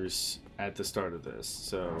 fingers at the start of this,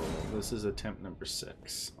 so this is attempt number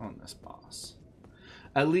 6 on this boss.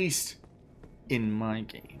 At least in my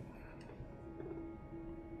game.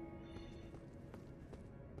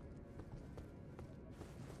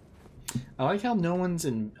 I like how no one's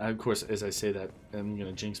in... Of course, as I say that, I'm going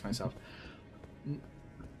to jinx myself.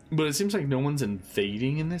 But it seems like no one's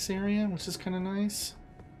invading in this area, which is kind of nice.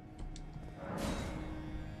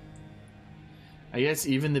 I guess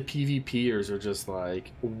even the PvPers are just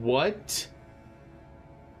like, what?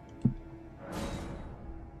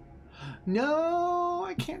 No,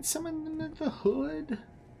 I can't summon them into the hood.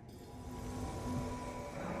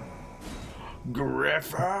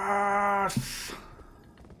 Griffith!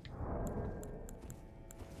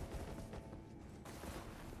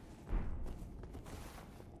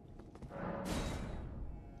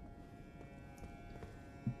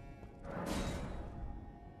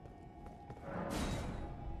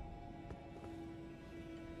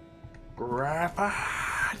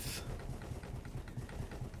 Griffith!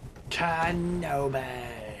 Kenobi!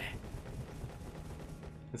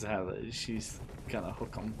 That's how she's gonna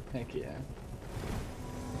hook him. Heck yeah.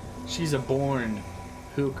 She's a born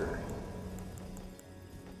hooker.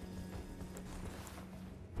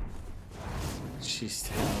 She's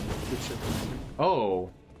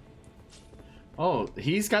oh. Oh,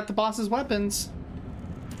 he's got the boss's weapons.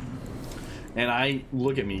 And I,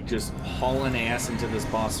 look at me, just hauling ass into this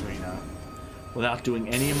boss arena without doing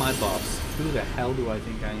any of my buffs. Who the hell do I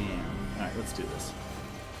think I am? Alright, let's do this.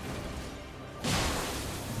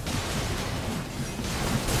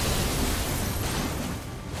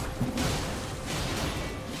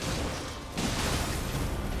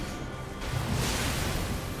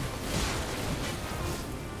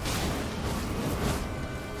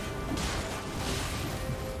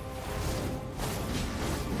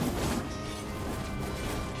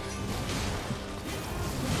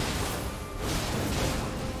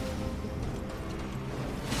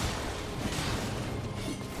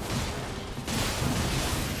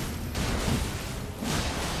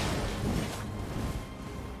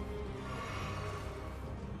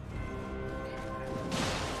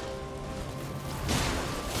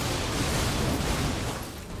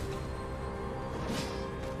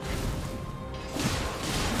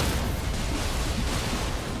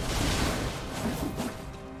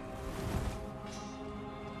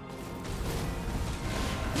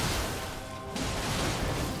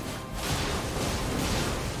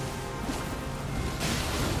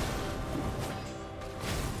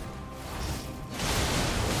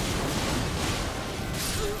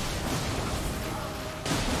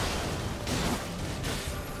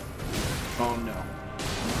 Oh no.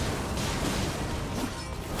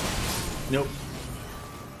 Nope.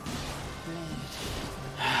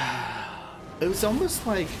 It was almost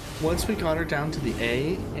like once we got her down to the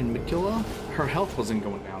A in Mikula, her health wasn't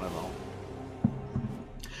going down at all.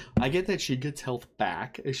 I get that she gets health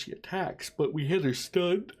back as she attacks, but we hit her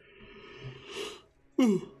stunned.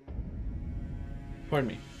 Pardon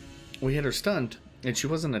me. We hit her stunned, and she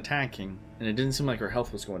wasn't attacking, and it didn't seem like her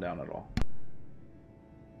health was going down at all.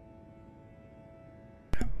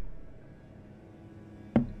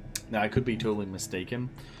 Now, I could be totally mistaken,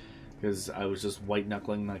 because I was just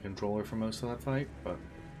white-knuckling my controller for most of that fight, but...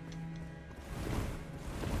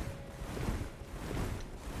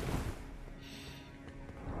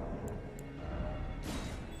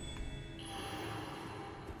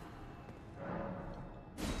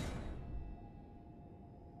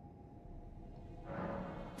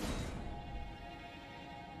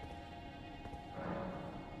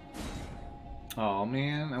 Oh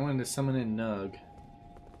man, I wanted to summon in Nug.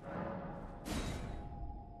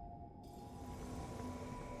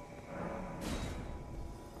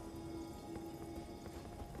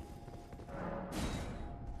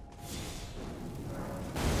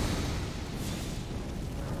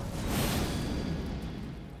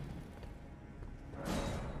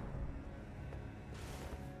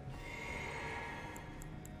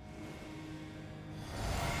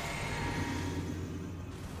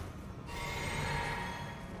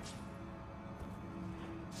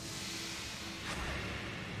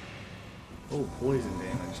 Oh, poison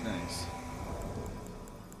damage, nice.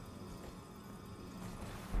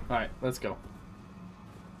 Alright, let's go.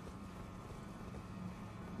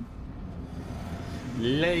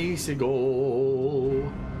 Let's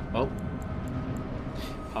go. Oh.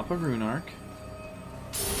 Pop a rune arc.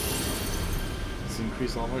 Let's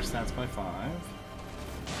increase all of our stats by 5.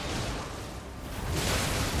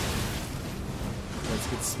 Let's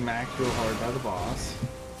get smacked real hard by the boss.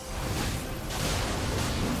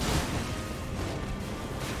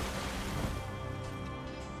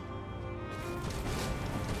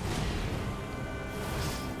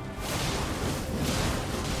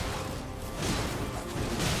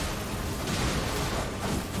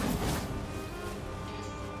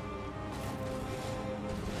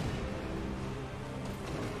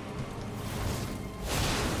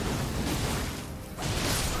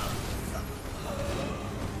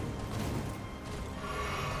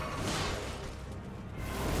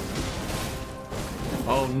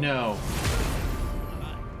 Oh no.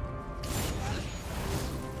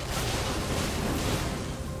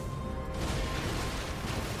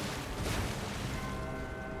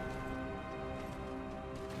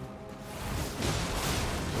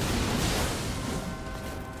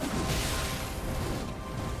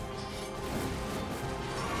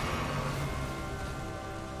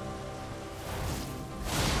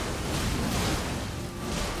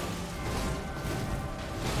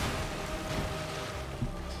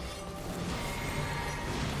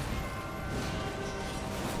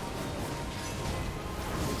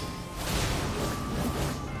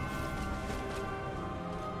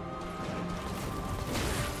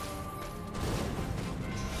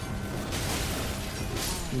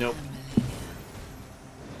 Nope.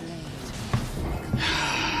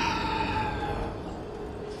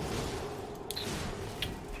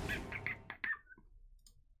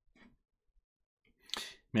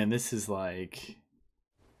 Man, this is like...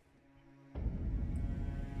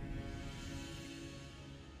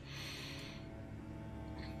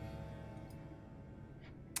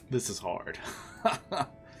 This is hard.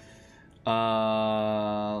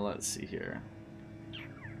 Let's see here.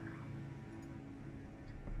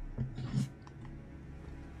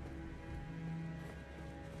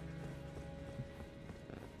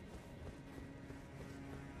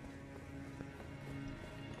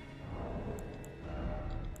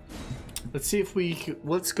 Let's see if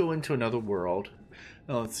let's go into another world.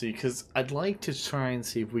 Let's see, because I'd like to try and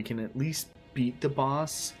see if we can at least beat the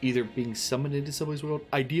boss, either being summoned into somebody's world.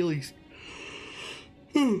 Ideally,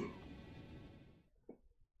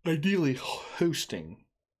 hosting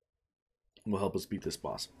will help us beat this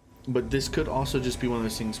boss. But this could also just be one of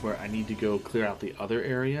those things where I need to go clear out the other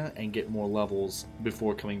area and get more levels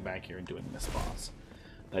before coming back here and doing this boss.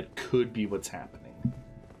 That could be what's happening.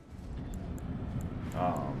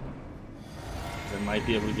 I might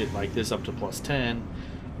be able to get like this up to +10.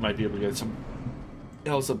 Might be able to get some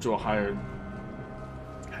else up to a higher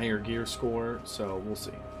gear score. So we'll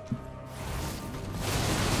see.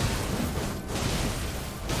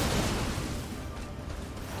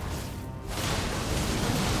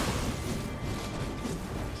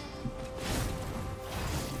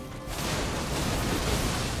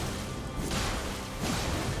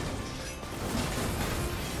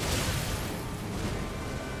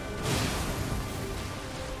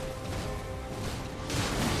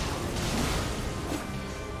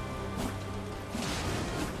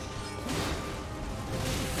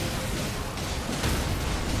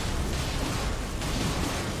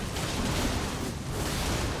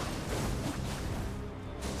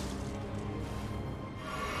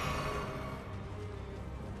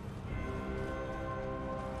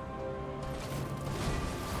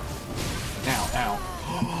 Ow.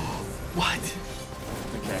 What?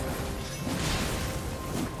 Okay.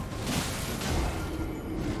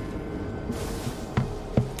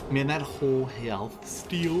 Man, that whole health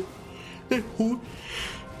steal. That whole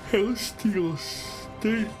health steal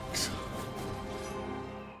stinks.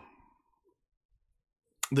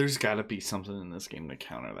 There's gotta be something in this game to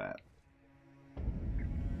counter that.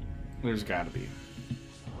 There's gotta be.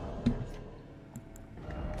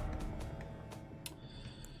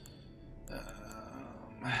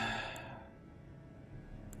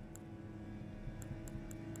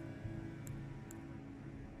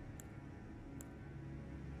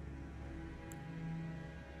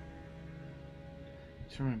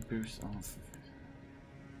 Turn and boost off.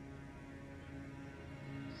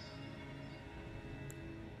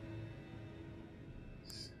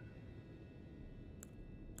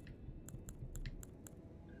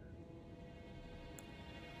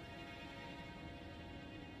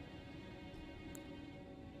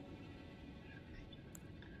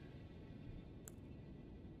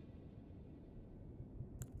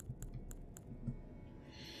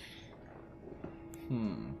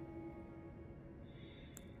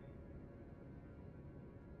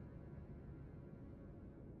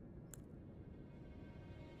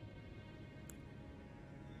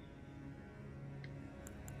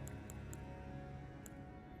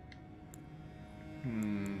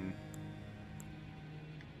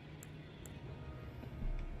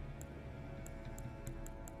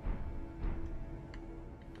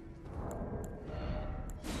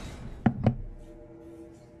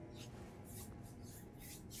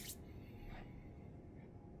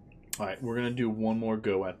 Alright, we're going to do one more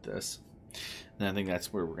go at this. And I think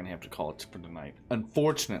that's where we're going to have to call it for tonight.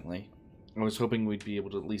 Unfortunately, I was hoping we'd be able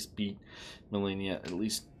to at least beat Millennia, at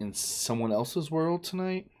least in someone else's world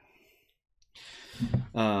tonight.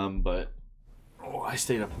 But I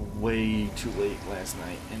stayed up way too late last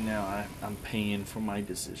night, and now I'm paying for my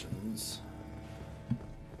decisions.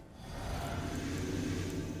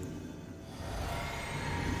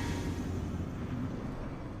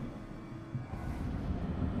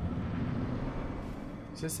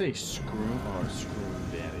 Does it say screw or screw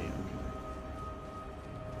daddy? Okay.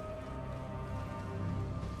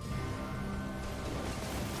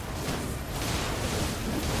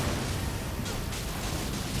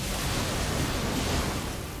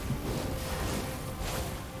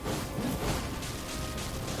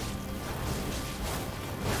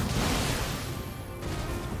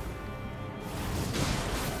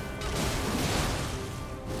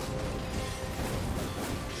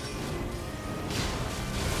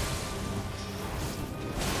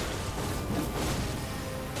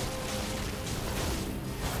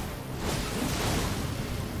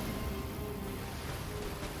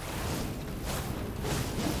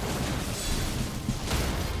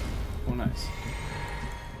 Nice.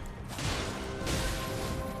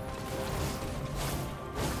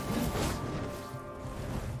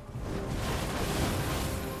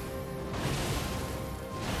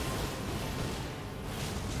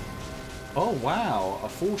 Oh wow, a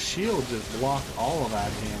full shield just blocked all of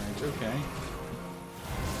that damage. Okay.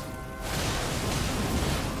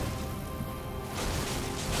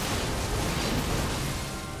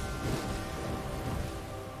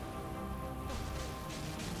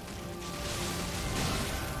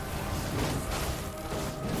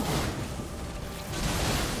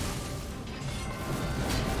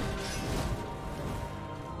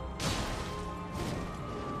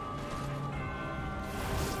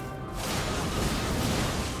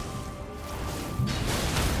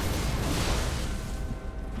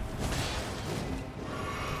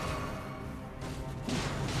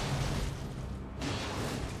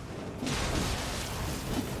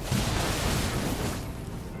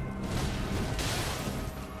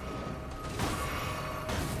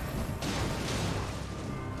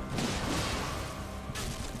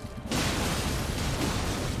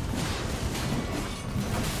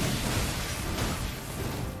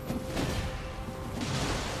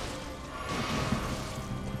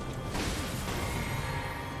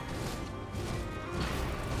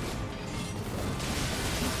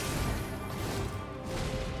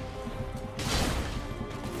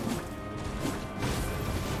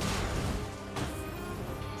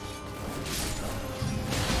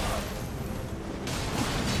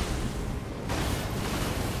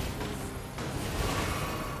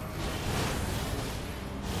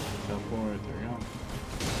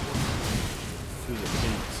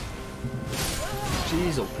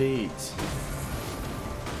 Jeez, oh Pete.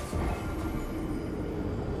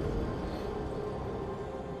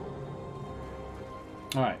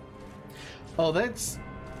 Alright. Oh, that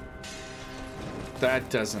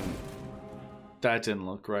didn't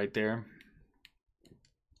look right there.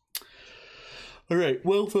 Alright,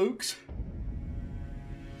 well folks.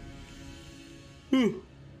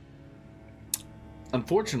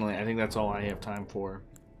 Unfortunately, I think that's all I have time for.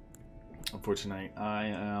 Unfortunately, I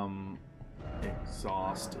am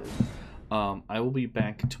exhausted. I will be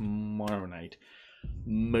back tomorrow night.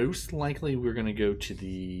 Most likely we're gonna go to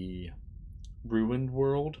the ruined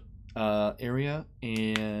world area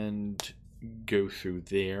and go through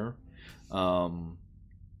there,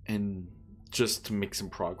 and just to make some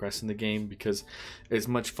progress in the game, because as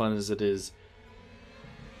much fun as it is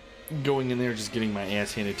going in there just getting my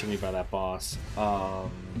ass handed to me by that boss,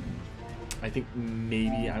 I think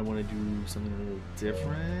maybe I want to do something a little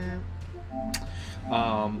different.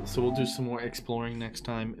 So we'll do some more exploring next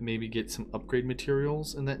time, maybe get some upgrade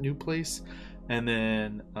materials in that new place, and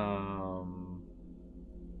then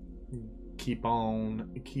keep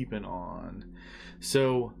on keeping on.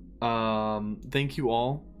 So thank you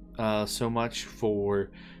all so much for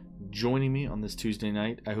joining me on this Tuesday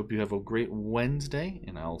night. I hope you have a great Wednesday,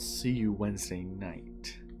 and I'll see you Wednesday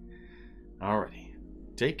night. Alrighty,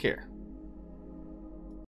 take care.